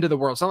not the end of the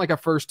world. It's not like a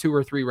first 2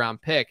 or 3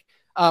 round pick.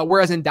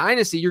 Whereas in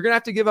Dynasty, you're going to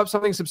have to give up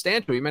something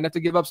substantial. You might have to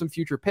give up some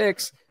future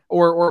picks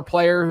or a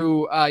player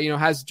who,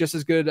 has just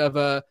as good of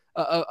a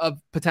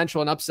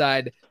potential and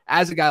upside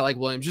as a guy like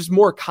Williams. Just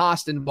more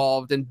cost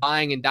involved in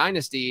buying in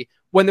Dynasty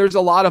when there's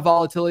a lot of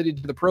volatility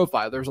to the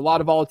profile. There's a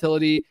lot of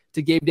volatility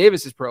to Gabe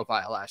Davis's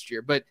profile last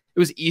year, but it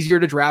was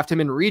easier to draft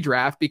him in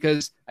redraft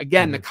because,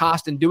 again, the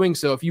cost in doing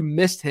so, if you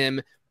missed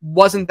him,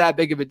 wasn't that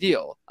big of a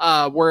deal.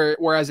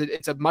 Whereas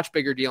it's a much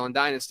bigger deal in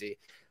Dynasty.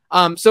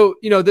 So,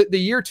 the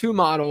year 2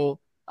 model,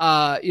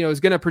 is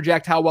going to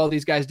project how well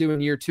these guys do in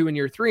year 2 and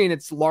year 3. And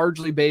it's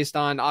largely based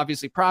on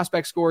obviously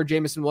prospect score.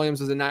 Jameson Williams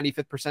was a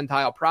 95th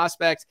percentile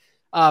prospect,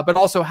 but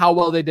also how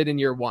well they did in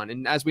year 1.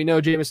 And as we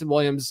know, Jameson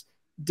Williams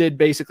did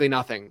basically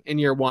nothing in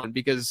year 1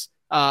 because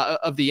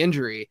of the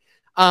injury.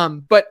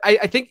 But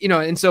I think,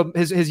 and so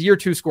his year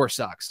 2 score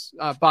sucks.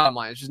 Bottom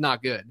line, it's just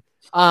not good.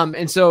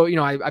 And so,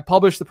 I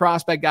published the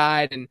prospect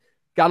guide and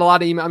got a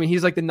lot of email. I mean,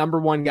 he's like the number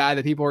 1 guy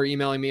that people are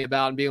emailing me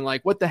about and being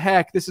like, what the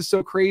heck? This is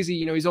so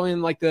crazy. He's only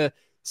in like the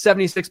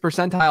 76th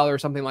percentile or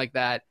something like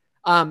that.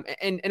 And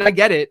I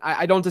get it.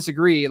 I don't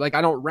disagree. Like,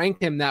 I don't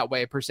rank him that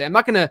way per se. I'm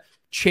not going to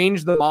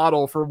change the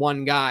model for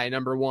one guy.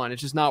 Number 1,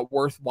 it's just not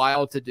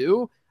worthwhile to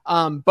do.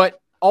 But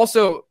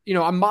also,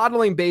 I'm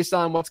modeling based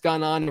on what's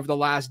gone on over the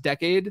last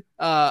decade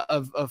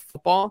of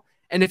football.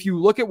 And if you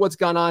look at what's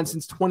gone on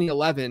since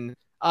 2011,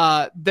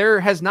 there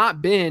has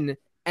not been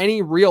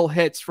any real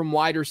hits from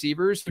wide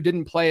receivers who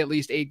didn't play at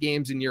least 8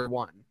 games in year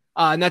 1.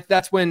 And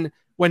that's when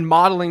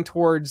modeling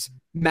towards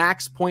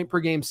max point per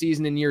game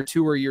season in year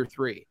 2 or year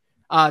 3.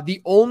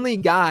 The only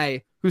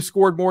guy who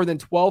scored more than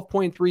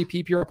 12.3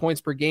 PPR points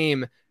per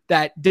game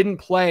that didn't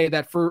play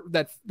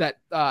that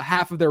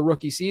half of their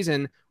rookie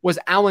season was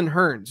Allen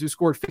Hurns, who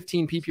scored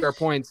 15 PPR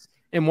points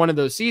in one of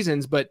those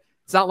seasons. But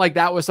it's not like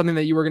that was something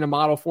that you were going to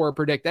model for or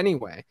predict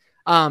anyway.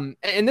 And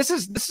this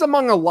is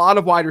among a lot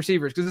of wide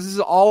receivers, because this is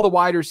all the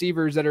wide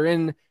receivers that are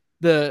in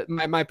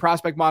my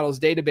prospect models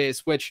database,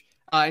 which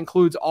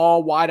includes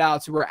all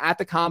wideouts who were at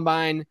the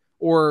combine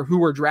or who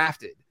were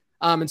drafted.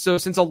 And so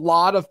since a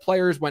lot of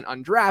players went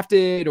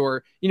undrafted,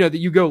 or, that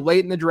you go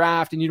late in the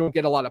draft and you don't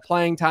get a lot of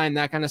playing time,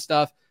 that kind of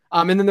stuff.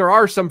 And then there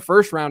are some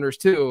first rounders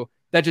too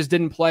that just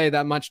didn't play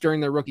that much during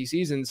their rookie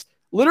seasons.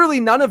 Literally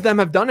none of them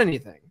have done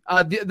anything.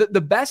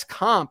 The best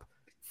comp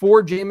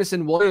for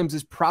Jameson Williams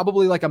is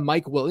probably like a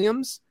Mike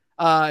Williams,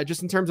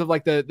 just in terms of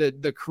like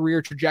the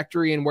career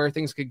trajectory and where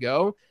things could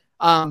go.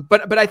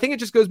 But I think it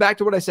just goes back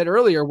to what I said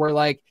earlier, where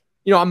like,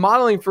 I'm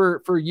modeling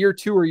for year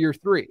 2 or year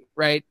 3,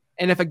 right?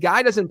 And if a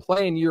guy doesn't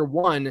play in year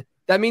 1,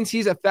 that means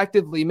he's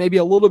effectively maybe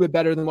a little bit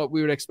better than what we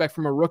would expect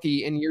from a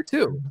rookie in year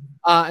 2.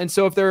 And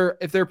so if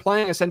they're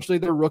playing essentially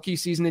their rookie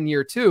season in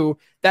year 2,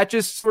 that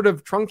just sort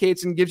of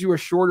truncates and gives you a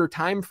shorter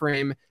time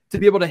frame to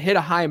be able to hit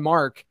a high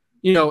mark,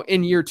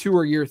 in year 2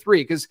 or year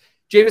 3, because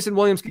Jameson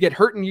Williams could get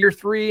hurt in year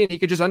 3 and he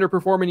could just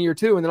underperform in year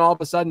 2. And then all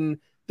of a sudden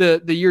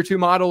the year 2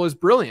 model is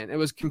brilliant. It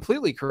was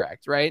completely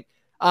correct. Right.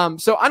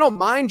 So I don't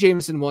mind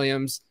Jameson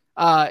Williams.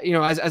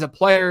 as a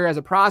player, as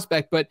a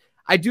prospect. But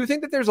I do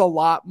think that there's a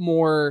lot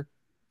more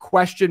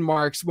question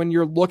marks when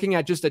you're looking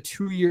at just a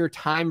 2-year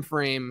time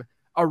frame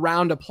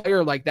around a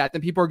player like that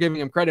than people are giving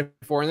him credit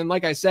for. And then,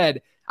 like I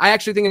said, I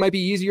actually think it might be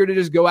easier to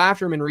just go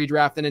after him in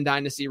redraft than in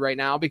Dynasty right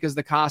now because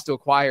the cost to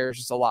acquire is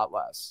just a lot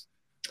less.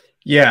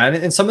 Yeah,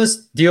 and some of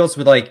this deals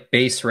with like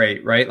base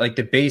rate, right? Like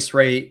the base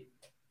rate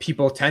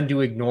people tend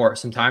to ignore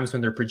sometimes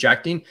when they're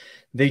projecting.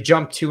 They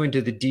jump too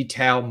into the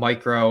detail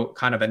micro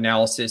kind of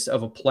analysis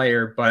of a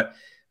player, but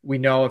we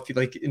know if you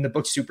like in the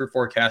book Super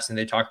Forecasting,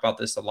 they talk about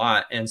this a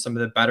lot. And some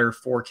of the better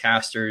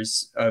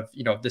forecasters of,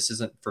 this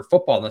isn't for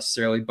football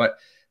necessarily, but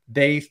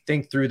they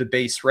think through the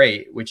base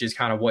rate, which is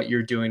kind of what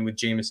you're doing with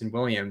Jameson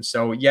Williams.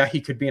 So yeah, he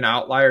could be an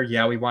outlier.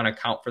 Yeah, we want to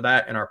account for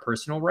that in our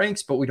personal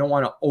ranks, but we don't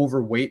want to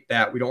overweight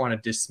that. We don't want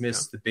to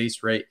dismiss the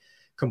base rate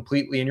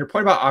completely. And your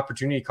point about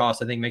opportunity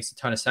cost, I think makes a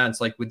ton of sense.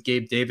 Like with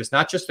Gabe Davis,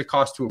 not just the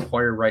cost to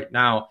acquire right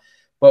now,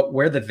 but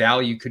where the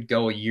value could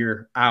go a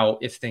year out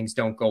if things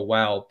don't go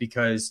well.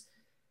 Because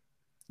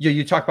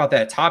you talk about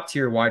that top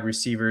tier wide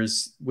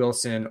receivers,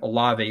 Wilson,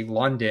 Olave,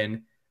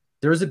 London,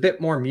 there's a bit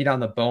more meat on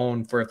the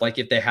bone for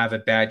if they have a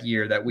bad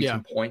year that we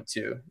can point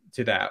to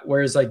that.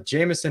 Whereas like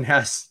Jameson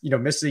has,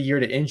 misses a year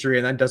to injury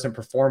and then doesn't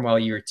perform well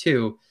year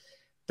 2,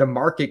 the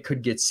market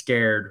could get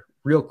scared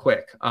real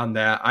quick on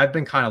that. I've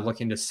been kind of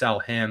looking to sell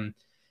him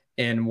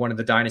in one of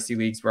the dynasty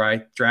leagues where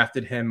I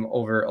drafted him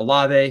over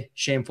Olave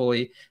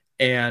shamefully.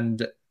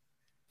 And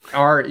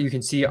you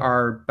can see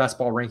our best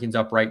ball rankings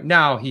up right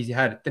now. He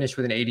had finished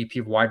with an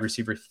ADP of wide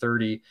receiver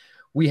 30.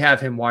 We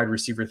have him wide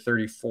receiver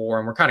 34,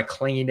 and we're kind of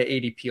clinging to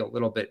ADP a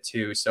little bit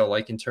too. So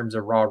like in terms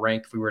of raw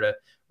rank, if we were to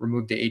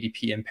remove the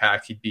ADP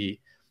impact, he'd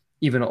be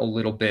even a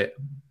little bit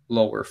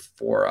lower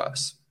for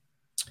us.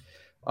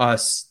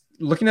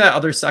 Looking at that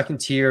other second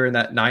tier in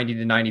that 90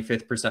 to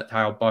 95th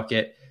percentile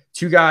bucket,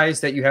 2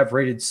 guys that you have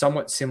rated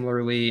somewhat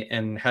similarly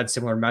and had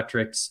similar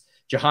metrics,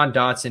 Jahan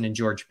Dotson and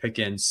George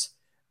Pickens.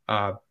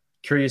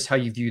 Curious how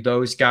you view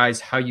those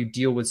guys, how you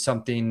deal with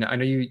something. I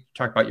know you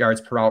talk about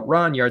yards per out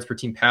run, yards per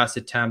team pass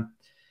attempt.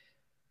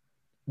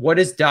 What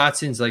is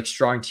Dotson's like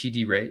strong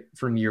TD rate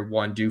from year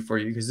 1 do for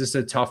you? Because this is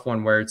a tough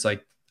one where it's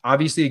like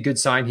obviously a good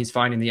sign. He's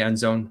finding the end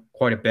zone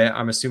quite a bit.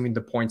 I'm assuming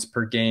the points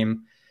per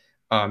game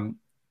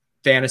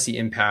fantasy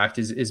impact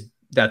is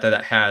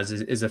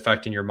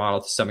affecting your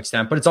model to some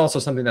extent, but it's also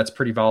something that's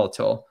pretty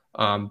volatile.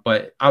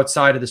 But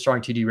outside of the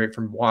strong TD rate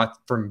from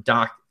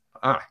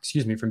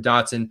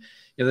Dotson,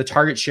 the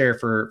target share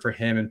for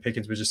him and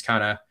Pickens was just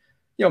kind of,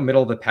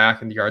 middle of the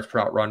pack, and the yards per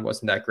out run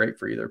wasn't that great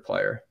for either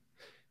player.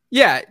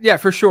 Yeah,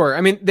 for sure.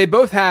 I mean, they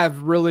both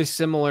have really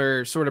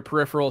similar sort of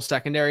peripheral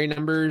secondary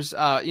numbers.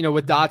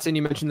 With Dotson,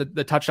 you mentioned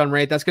the touchdown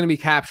rate. That's going to be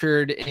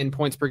captured in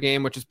points per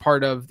game, which is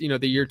part of, the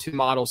year 2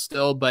 model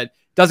still, but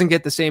doesn't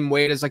get the same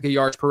weight as like a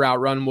yards per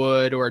out run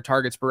would or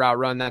targets per out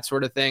run, that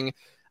sort of thing.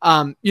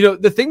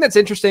 The thing that's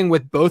interesting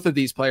with both of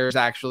these players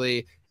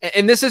actually,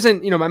 and this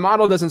isn't, my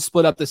model doesn't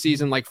split up the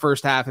season like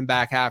first half and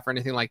back half or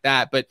anything like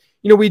that, but,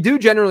 we do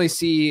generally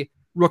see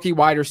rookie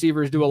wide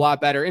receivers do a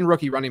lot better, and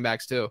rookie running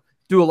backs too,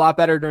 do a lot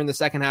better during the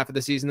second half of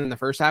the season than the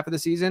first half of the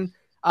season.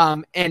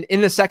 And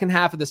in the second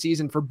half of the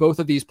season for both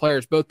of these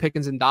players, both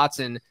Pickens and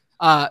Dotson,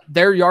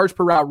 their yards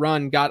per route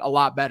run got a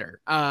lot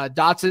better.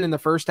 Dotson in the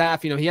first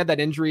half, he had that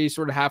injury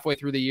sort of halfway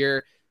through the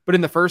year, but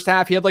in the first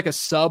half, he had like a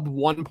sub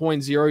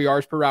 1.0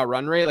 yards per route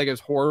run rate. Like it was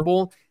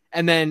horrible.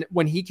 And then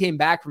when he came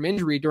back from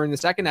injury during the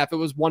second half, it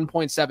was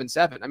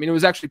 1.77. I mean, it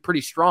was actually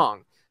pretty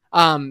strong.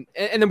 And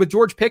then with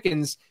George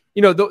Pickens,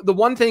 the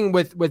one thing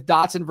with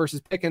Dotson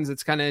versus Pickens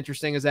that's kind of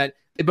interesting is that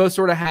they both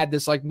sort of had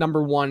this like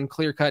number one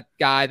clear-cut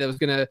guy that was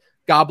going to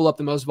gobble up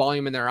the most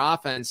volume in their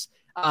offense.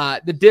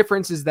 The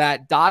difference is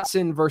that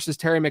Dotson versus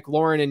Terry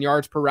McLaurin in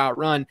yards per route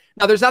run.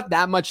 Now, there's not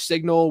that much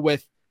signal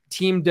with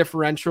team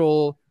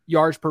differential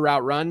yards per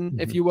route run,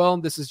 if you will.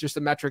 This is just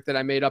a metric that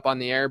I made up on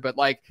the air, but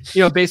like,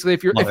 basically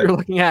if you're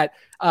looking at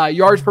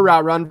yards per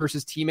route run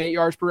versus teammate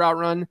yards per route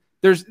run,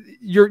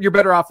 you're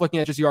better off looking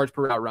at just yards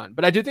per route run.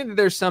 But I do think that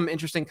there's some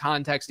interesting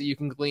context that you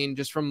can glean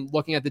just from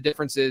looking at the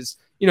differences,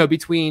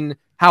 between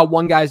how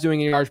one guy's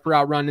doing in yards per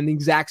route run in the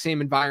exact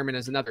same environment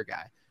as another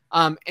guy.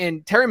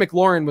 And Terry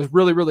McLaurin was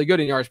really, really good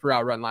in yards per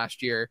route run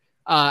last year,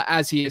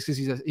 as he is,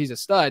 because he's a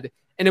stud.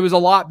 And it was a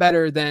lot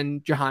better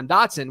than Jahan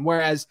Dotson.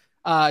 Whereas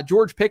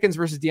George Pickens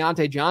versus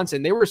Deontay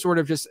Johnson, they were sort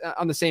of just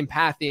on the same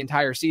path the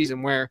entire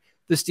season, where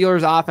the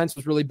Steelers' offense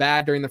was really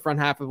bad during the front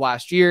half of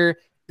last year.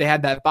 They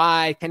had that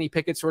bye. Kenny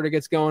Pickett sort of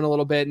gets going a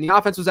little bit. And the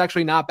offense was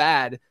actually not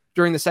bad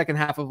during the second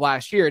half of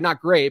last year. Not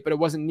great, but it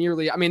wasn't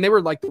nearly, they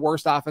were like the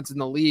worst offense in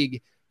the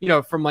league,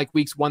 from like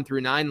weeks 1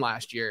 through 9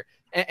 last year.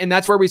 And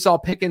that's where we saw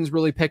Pickens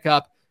really pick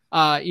up,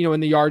 in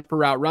the yards per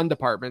route run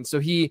department. So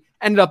he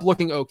ended up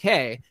looking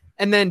okay.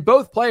 And then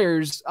both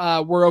players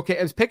were okay,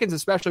 as Pickens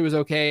especially was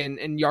okay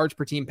in yards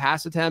per team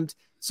pass attempt.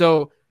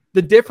 So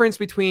the difference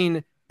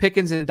between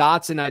Pickens and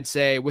Dotson, I'd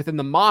say, within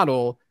the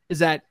model is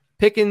that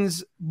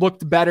Pickens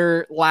looked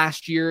better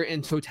last year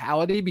in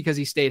totality because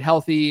he stayed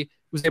healthy,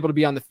 was able to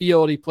be on the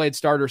field. He played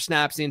starter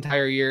snaps the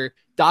entire year.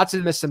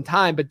 Dotson missed some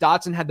time, but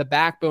Dotson had the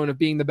backbone of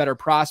being the better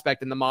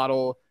prospect in the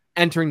model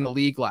entering the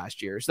league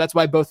last year. So that's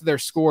why both of their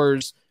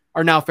scores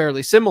are now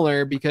fairly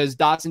similar, because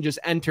Dotson just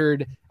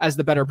entered as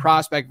the better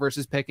prospect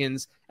versus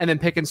Pickens, and then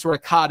Pickens sort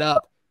of caught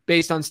up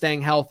based on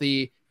staying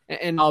healthy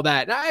and all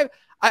that. And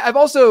I've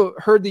also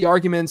heard the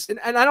arguments,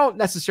 and I don't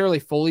necessarily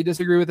fully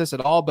disagree with this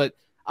at all, but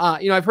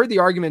I've heard the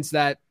arguments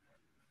that,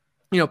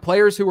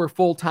 players who were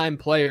full-time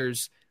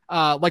players,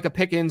 like a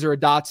Pickens or a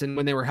Dotson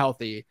when they were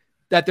healthy,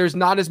 that there's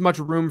not as much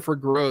room for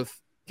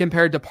growth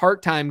compared to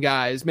part-time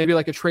guys, maybe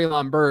like a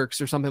Treylon Burks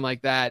or something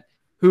like that,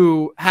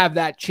 who have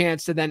that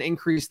chance to then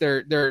increase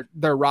their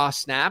raw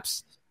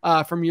snaps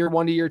from year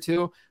 1 to year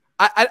 2.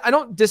 I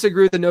don't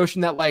disagree with the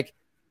notion that like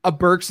a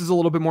Burks is a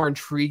little bit more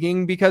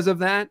intriguing because of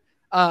that.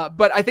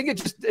 But I think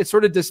it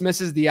sort of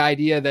dismisses the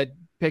idea that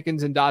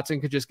Pickens and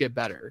Dotson could just get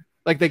better.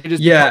 Like they could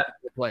just be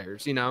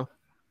players,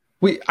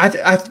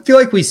 I feel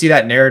like we see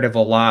that narrative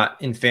a lot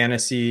in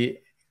fantasy.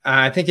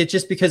 I think it's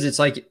just because it's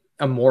like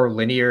a more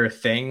linear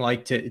thing,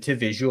 like to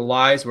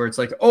visualize, where it's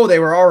like, oh, they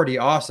were already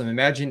awesome.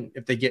 Imagine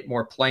if they get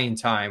more playing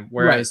time.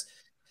 Whereas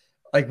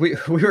like we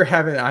were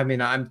having, I mean,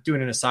 I'm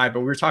doing an aside, but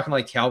we were talking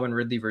like Calvin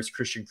Ridley versus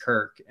Christian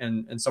Kirk.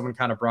 And someone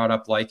kind of brought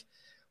up like,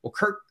 well,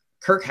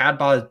 Kirk had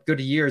about as good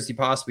a year as he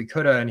possibly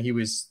could have. And he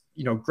was,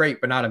 great,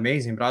 but not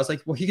amazing. But I was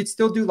like, well, he could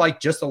still do like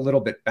just a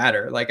little bit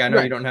better. Like, I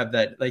know you don't have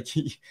that, like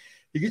he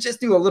could just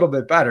do a little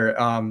bit better.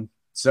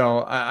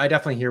 So I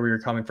definitely hear where you're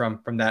coming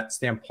from that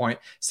standpoint.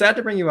 Sad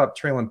to bring you up,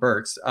 Treylon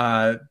Burks.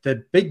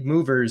 The big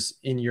movers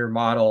in your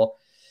model,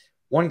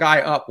 one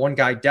guy up, one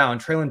guy down.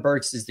 Treylon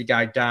Burks is the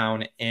guy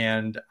down,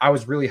 and I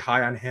was really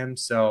high on him.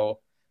 So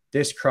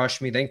this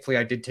crushed me. Thankfully,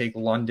 I did take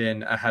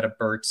London ahead of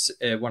Burks.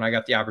 When I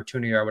got the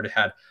opportunity, I would have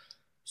had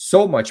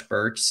so much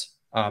Burks.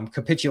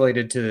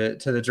 Capitulated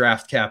to the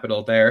draft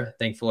capital there,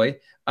 thankfully.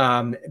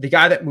 The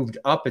guy that moved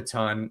up a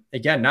ton,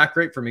 again, not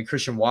great for me.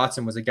 Christian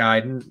Watson was a guy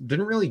I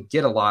didn't really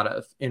get a lot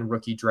of in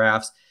rookie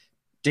drafts.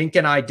 Dink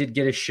and I did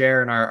get a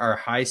share in our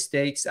high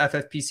stakes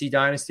FFPC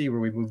dynasty where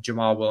we moved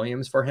Jamal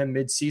Williams for him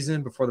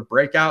mid-season before the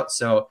breakout.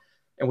 So,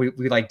 and we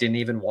like didn't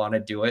even want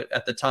to do it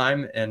at the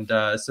time. And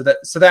so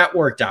that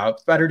worked out.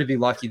 It's better to be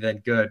lucky than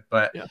good.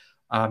 But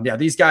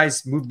these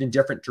guys moved in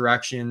different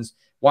directions.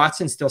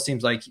 Watson still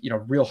seems like,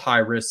 real high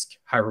risk,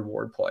 high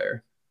reward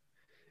player.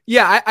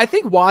 Yeah, I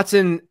think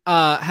Watson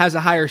has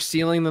a higher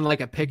ceiling than like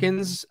a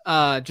Pickens,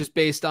 just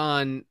based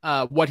on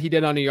what he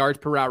did on a yards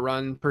per route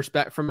run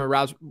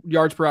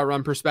yards per route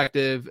run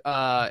perspective,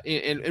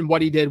 and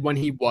what he did when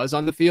he was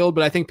on the field.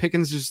 But I think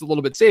Pickens is just a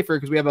little bit safer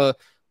because we have a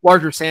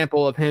larger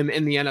sample of him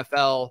in the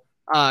NFL,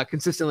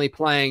 consistently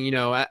playing,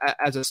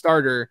 as a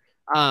starter.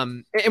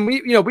 And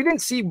we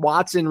didn't see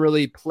Watson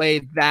really play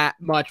that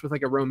much with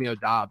like a Romeo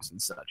Dobbs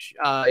and such.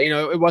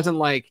 It wasn't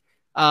like,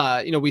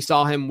 we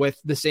saw him with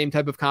the same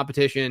type of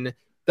competition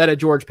that a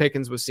George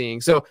Pickens was seeing.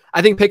 So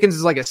I think Pickens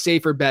is like a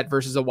safer bet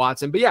versus a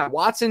Watson. But yeah,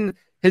 Watson,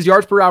 his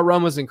yards per route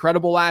run was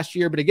incredible last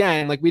year. But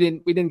again, like we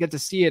didn't get to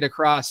see it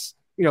across,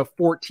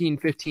 14,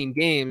 15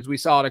 games. We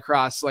saw it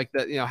across like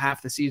the,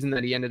 half the season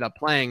that he ended up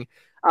playing.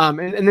 And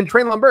then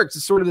Treylon Burks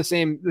is sort of the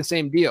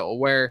same deal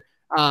where,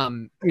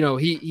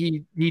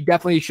 he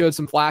definitely showed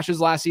some flashes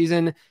last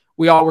season.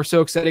 We all were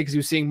so excited because he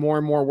was seeing more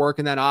and more work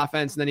in that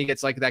offense. And then he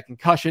gets like that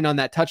concussion on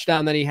that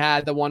touchdown that he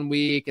had the 1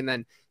 week, and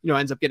then,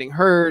 ends up getting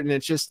hurt. And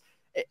it's just,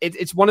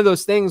 it's one of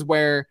those things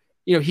where,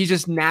 he's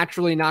just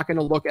naturally not going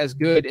to look as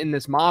good in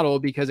this model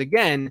because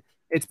again,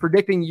 it's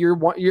predicting year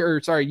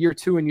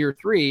 2 and year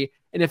 3.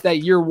 And if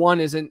that year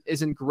 1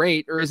 isn't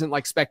great or isn't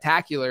like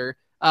spectacular,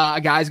 a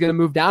guy's going to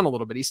move down a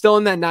little bit. He's still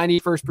in that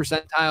 91st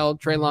percentile.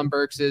 Treylon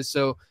Burks is.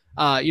 So,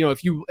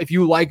 if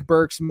you like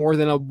Burks more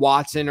than a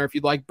Watson, or if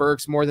you like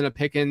Burks more than a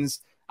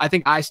Pickens, I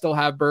think I still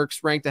have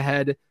Burks ranked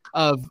ahead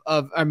of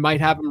I might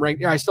have him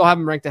ranked. I still have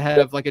him ranked ahead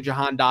of like a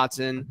Jahan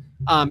Dotson,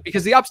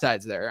 because the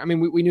upside's there. I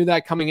mean, we knew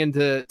that coming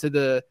into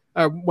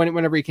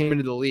whenever he came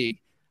into the league.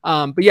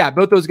 But yeah,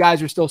 both those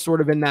guys are still sort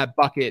of in that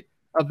bucket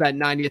of that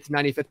 90th,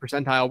 95th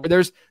percentile. Where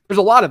there's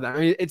a lot of them. I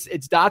mean, it's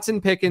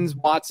Dotson, Pickens,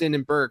 Watson,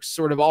 and Burks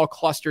sort of all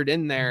clustered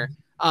in there.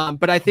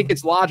 But I think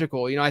it's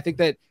logical. I think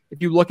that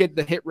if you look at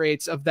the hit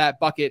rates of that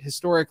bucket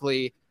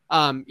historically,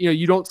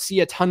 you don't see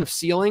a ton of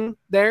ceiling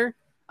there,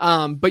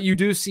 but you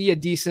do see a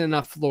decent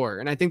enough floor.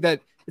 And I think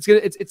that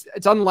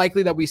it's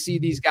unlikely that we see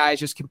these guys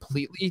just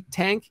completely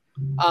tank.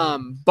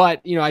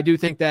 But I do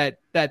think that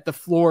the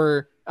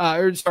floor,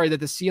 that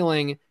the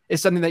ceiling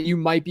is something that you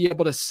might be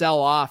able to sell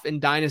off in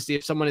Dynasty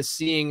if someone is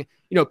seeing,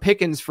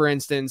 Pickens, for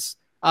instance.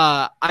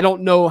 I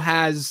don't know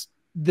has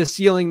the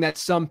ceiling that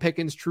some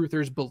Pickens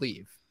truthers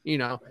believe.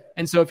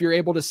 And so if you're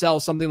able to sell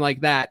something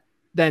like that,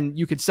 then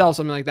you could sell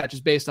something like that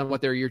just based on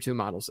what their year 2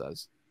 model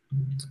says.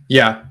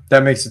 Yeah,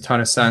 that makes a ton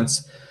of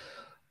sense.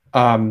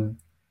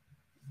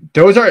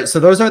 Those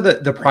are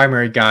the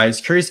primary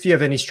guys. Curious if you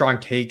have any strong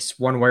takes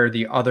one way or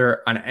the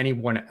other on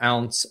anyone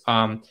else.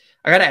 I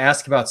got to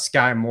ask about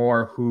Sky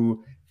Moore,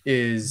 who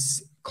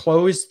is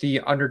closed the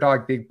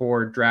Underdog Big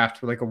Board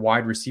draft with like a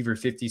wide receiver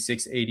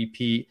 56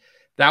 ADP.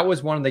 That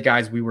was one of the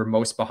guys we were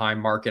most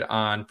behind market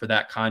on for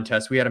that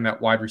contest. We had him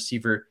at wide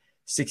receiver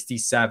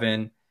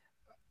 67.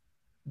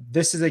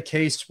 This is a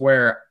case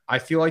where I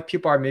feel like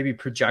people are maybe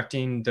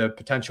projecting the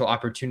potential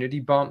opportunity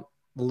bump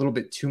a little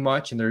bit too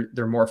much, and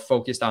they're more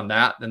focused on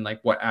that than like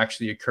what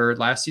actually occurred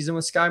last season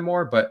with Sky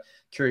Moore. But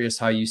curious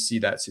how you see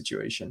that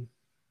situation.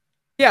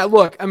 Yeah,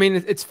 look, I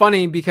mean, it's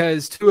funny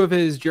because two of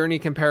his journey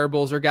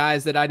comparables are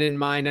guys that I didn't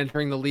mind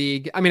entering the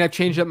league. I mean, I've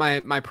changed up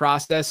my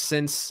process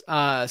since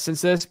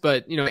this,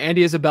 but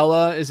Andy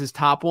Isabella is his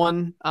top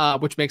one,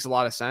 which makes a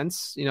lot of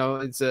sense.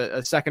 It's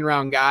a second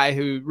round guy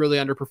who really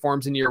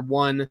underperforms in year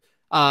one,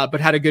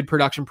 but had a good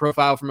production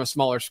profile from a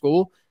smaller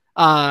school.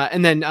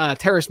 And then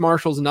Terrace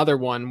Marshall's another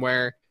one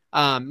where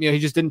he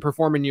just didn't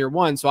perform in year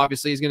one. So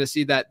obviously he's going to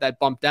see that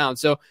bump down.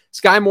 So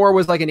Sky Moore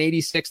was like an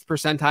 86th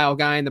percentile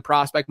guy in the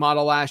prospect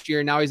model last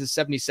year. Now he's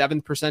a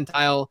 77th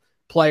percentile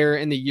player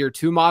in the year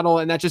two model.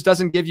 And that just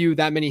doesn't give you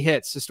that many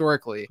hits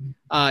historically,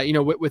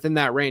 within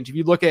that range. If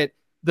you look at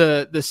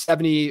the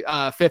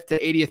 75th to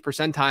 80th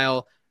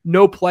percentile,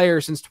 no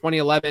player since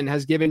 2011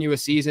 has given you a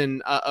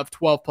season of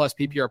 12 plus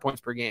PPR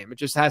points per game. It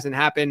just hasn't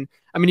happened.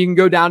 I mean, you can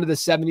go down to the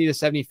 70 to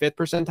 75th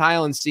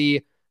percentile and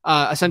see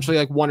essentially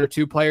like one or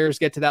two players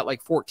get to that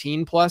like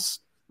 14 plus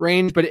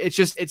range, but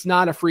it's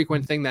not a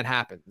frequent thing that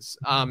happens.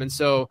 And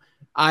so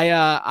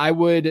I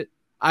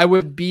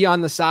would be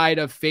on the side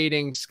of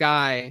fading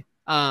Sky,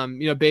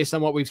 based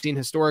on what we've seen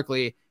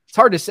historically. It's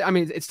hard to say. I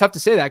mean, it's tough to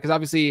say that because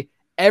obviously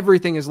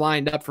everything is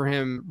lined up for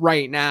him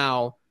right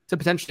now to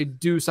potentially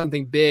do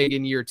something big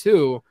in year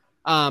two.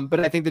 But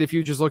I think that if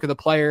you just look at the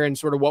player and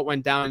sort of what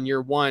went down in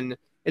year one,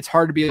 it's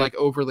hard to be like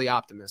overly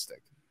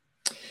optimistic.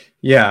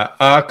 Yeah,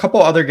 a couple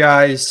other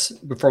guys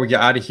before we get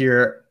out of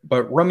here,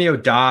 but Romeo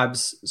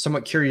Doubs,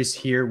 somewhat curious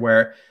here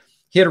where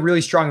he had a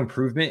really strong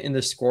improvement in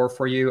the score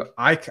for you.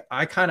 I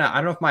don't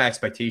know if my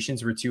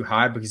expectations were too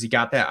high because he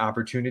got that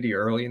opportunity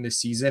early in the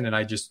season. And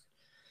I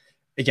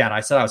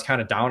said I was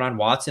kind of down on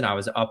Watson. I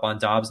was up on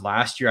Doubs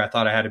last year. I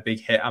thought I had a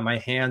big hit on my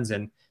hands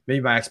and maybe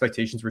my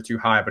expectations were too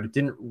high, but it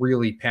didn't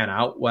really pan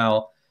out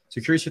well.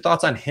 So curious your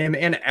thoughts on him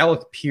and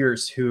Alec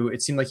Pierce, who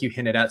it seemed like you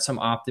hinted at some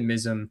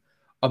optimism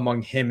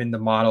among him in the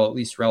model, at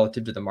least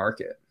relative to the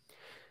market.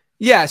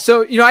 Yeah.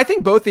 So, I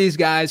think both these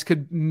guys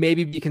could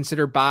maybe be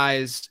considered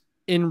buys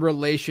in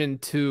relation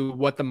to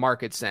what the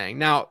market's saying.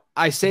 Now,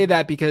 I say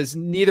that because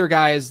neither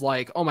guy is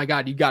like, oh my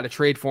God, you got to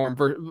trade for him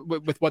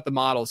with what the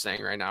model's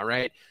saying right now.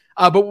 Right.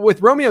 But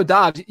with Romeo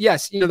Doubs,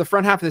 yes, the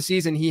front half of the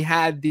season, he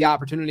had the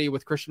opportunity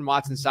with Christian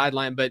Watson's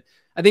sideline. But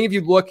I think if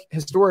you look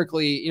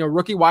historically,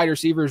 rookie wide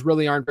receivers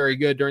really aren't very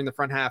good during the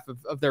front half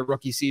of their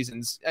rookie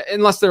seasons,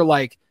 unless they're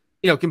like,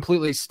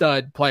 completely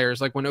stud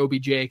players, like when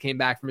OBJ came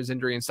back from his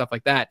injury and stuff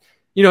like that.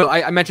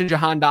 I mentioned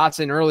Jahan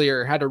Dotson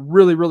earlier, had a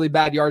really, really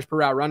bad yards per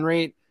route run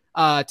rate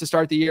to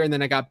start the year. And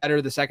then it got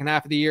better the second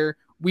half of the year.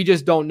 We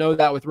just don't know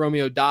that with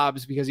Romeo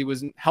Doubs because he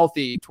wasn't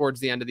healthy towards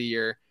the end of the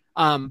year.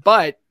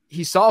 But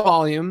he saw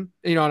volume,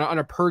 on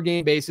a per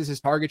game basis. His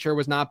target share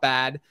was not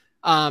bad.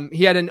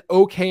 He had an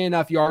okay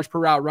enough yards per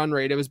route run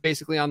rate. It was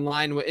basically in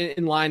line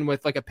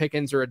with like a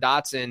Pickens or a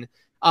Dotson.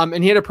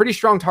 And he had a pretty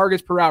strong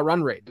targets per route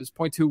run rate. It was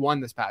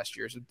 0.21 this past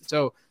year.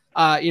 So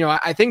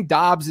I think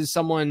Doubs is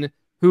someone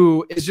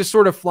who is just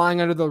sort of flying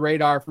under the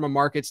radar from a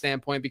market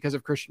standpoint because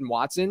of Christian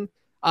Watson.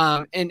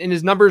 And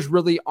his numbers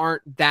really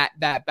aren't that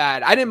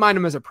bad. I didn't mind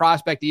him as a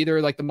prospect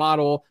either. Like the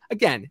model,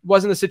 again, it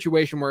wasn't a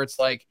situation where it's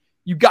like,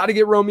 you got to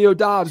get Romeo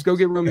Doubs, go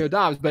get Romeo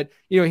Doubs. But,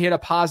 he had a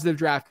positive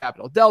draft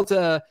capital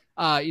delta,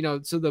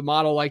 so the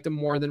model liked him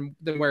more than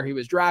where he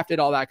was drafted,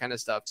 all that kind of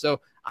stuff. So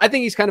I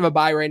think he's kind of a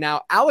buy right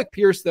now. Alec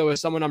Pierce, though,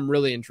 is someone I'm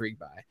really intrigued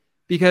by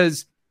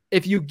because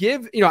if you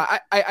give,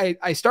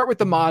 I start with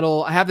the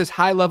model. I have this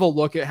high level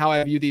look at how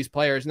I view these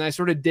players, and I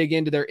sort of dig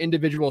into their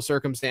individual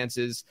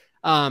circumstances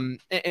and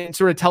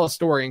sort of tell a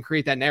story and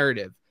create that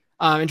narrative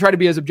and try to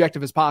be as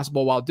objective as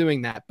possible while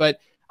doing that. But,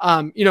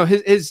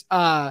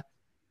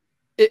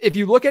 if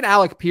you look at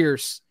Alec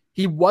Pierce,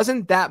 he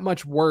wasn't that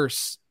much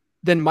worse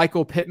than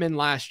Michael Pittman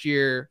last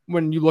year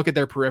when you look at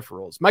their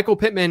peripherals. Michael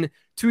Pittman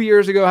 2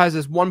 years ago has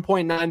this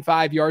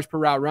 1.95 yards per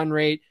route run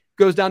rate,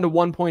 goes down to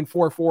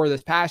 1.44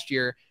 this past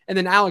year. And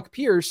then Alec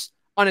Pierce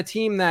on a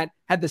team that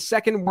had the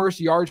second worst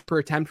yards per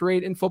attempt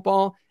rate in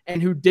football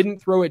and who didn't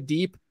throw it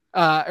deep,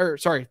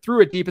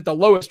 threw it deep at the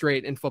lowest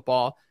rate in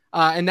football.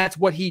 And that's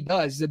what he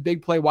does. He's a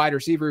big play wide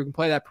receiver who can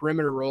play that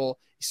perimeter role.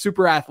 He's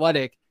super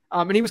athletic.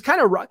 And he was kind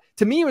of,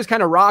 to me, it was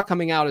kind of raw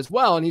coming out as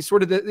well. And he's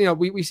sort of,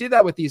 we see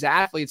that with these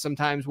athletes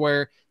sometimes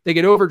where they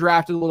get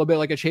overdrafted a little bit,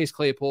 like a Chase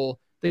Claypool.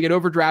 They get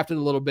overdrafted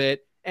a little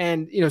bit.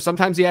 And,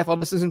 sometimes the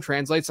athleticism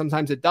translates,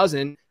 sometimes it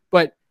doesn't.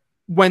 But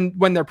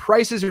when their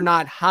prices are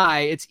not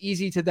high, it's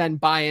easy to then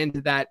buy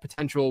into that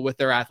potential with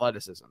their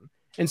athleticism.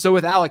 And so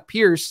with Alec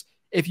Pierce,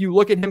 if you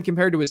look at him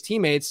compared to his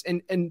teammates,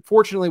 and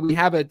fortunately we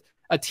have a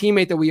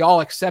teammate that we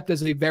all accept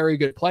as a very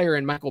good player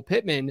in Michael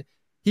Pittman,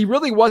 he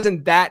really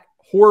wasn't that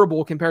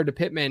horrible compared to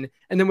Pittman.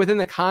 And then within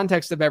the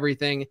context of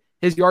everything,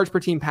 his yards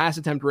per team pass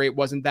attempt rate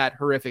wasn't that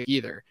horrific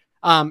either.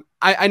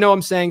 I know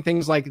I'm saying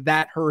things like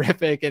that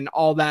horrific and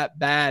all that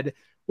bad,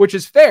 which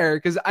is fair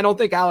because I don't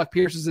think Alec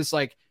Pierce is this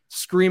like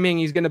screaming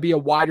he's going to be a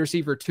wide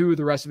receiver 2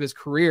 the rest of his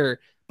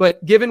career.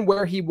 But given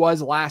where he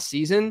was last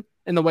season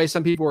and the way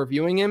some people were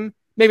viewing him,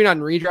 maybe not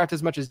in redraft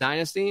as much as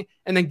dynasty,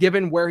 and then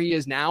given where he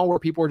is now, where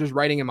people are just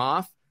writing him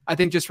off, I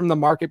think just from the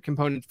market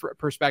component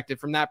perspective,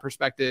 from that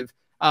perspective,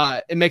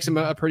 it makes him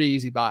a pretty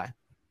easy buy.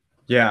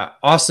 Yeah.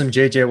 Awesome,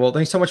 JJ. Well,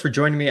 thanks so much for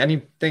joining me.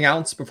 Anything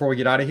else before we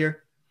get out of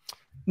here?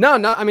 No.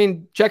 I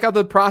mean, check out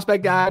the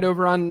prospect guide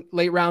over on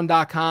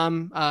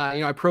lateround.com.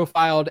 I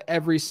profiled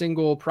every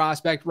single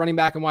prospect, running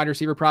back and wide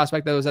receiver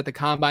prospect that was at the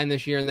combine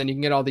this year. And then you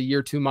can get all the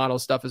year 2 model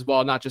stuff as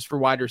well, not just for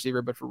wide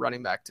receiver, but for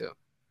running back too.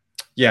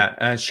 Yeah.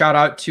 And shout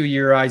out to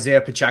your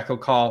Isaiah Pacheco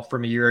call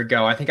from a year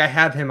ago. I think I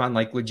have him on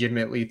like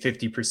legitimately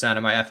 50%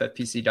 of my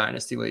FFPC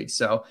dynasty league.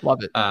 So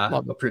love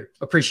it.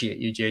 Appreciate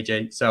you,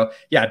 JJ. So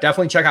yeah,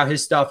 definitely check out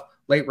his stuff.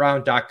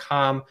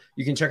 lateround.com.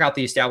 You can check out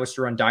the Established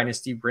to Run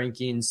Dynasty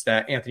rankings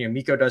that Anthony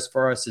Amico does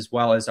for us, as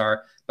well as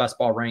our best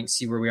ball ranks.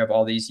 See where we have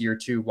all these year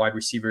 2 wide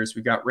receivers.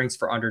 We've got ranks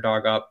for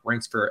underdog up,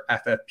 ranks for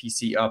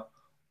FFPC up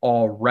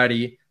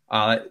already.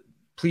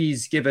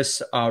 Please give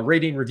us a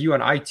rating review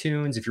on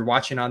iTunes. If you're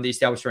watching on the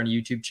Established to Run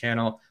YouTube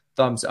channel,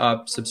 thumbs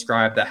up,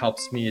 subscribe. That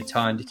helps me a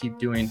ton to keep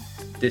doing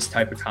this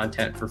type of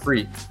content for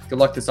free. Good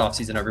luck this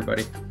offseason,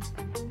 everybody.